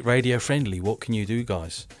 we need it radio friendly. What can you do,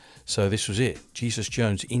 guys? So this was it. Jesus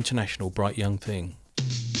Jones, International Bright Young Thing.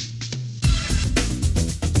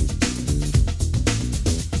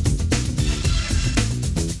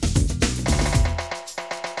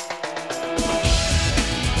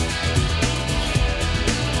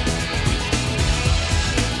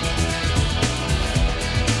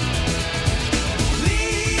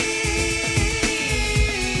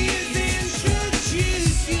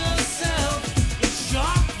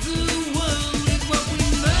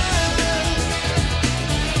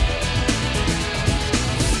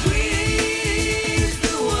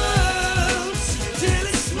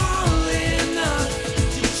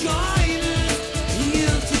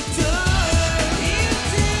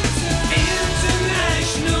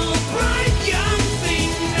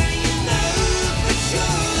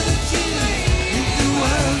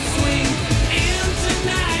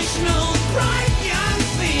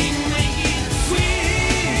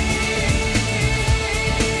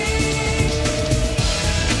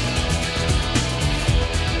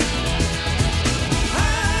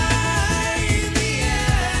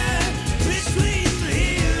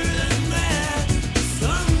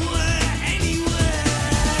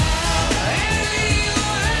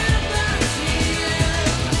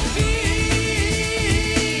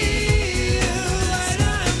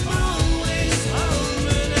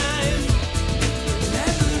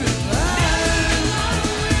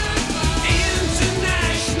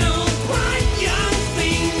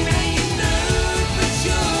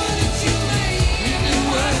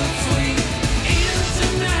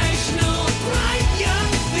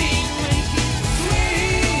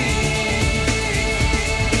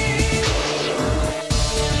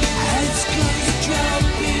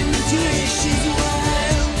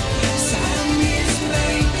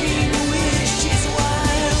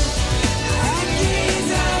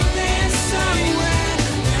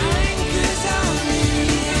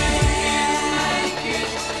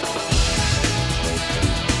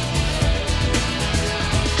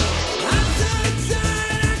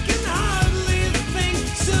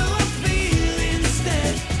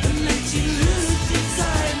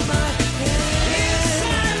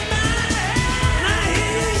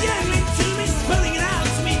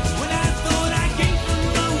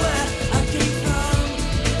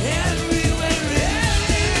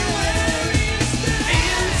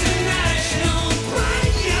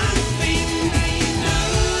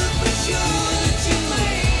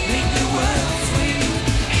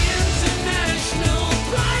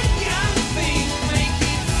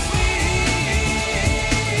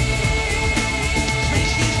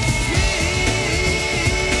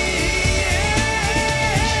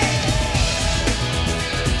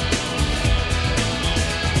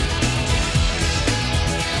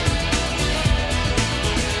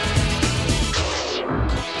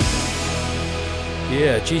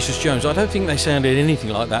 Yeah, Jesus Jones. I don't think they sounded anything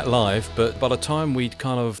like that live, but by the time we'd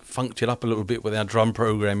kind of funked it up a little bit with our drum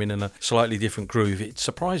programming and a slightly different groove, it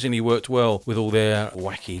surprisingly worked well with all their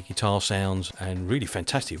wacky guitar sounds and really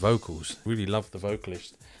fantastic vocals. Really loved the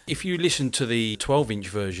vocalist. If you listen to the 12-inch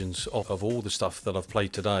versions of all the stuff that I've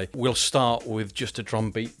played today, we'll start with just a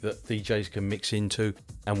drum beat that DJs can mix into,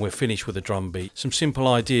 and we'll finish with a drum beat. Some simple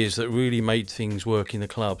ideas that really made things work in the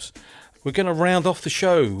clubs. We're going to round off the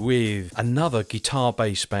show with another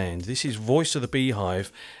guitar-based band. This is Voice of the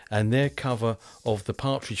Beehive and their cover of the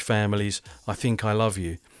Partridge Family's I Think I Love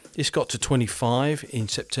You. This got to 25 in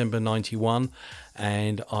September 91,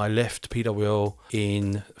 and I left PWL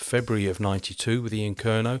in February of 92 with Ian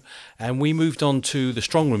Curnow, and we moved on to the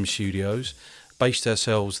Strongroom Studios, based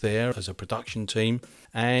ourselves there as a production team,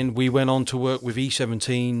 and we went on to work with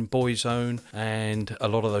E17, Boyzone, and a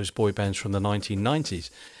lot of those boy bands from the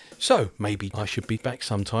 1990s. So maybe I should be back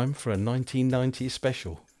sometime for a 1990s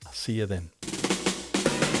special. I'll see you then.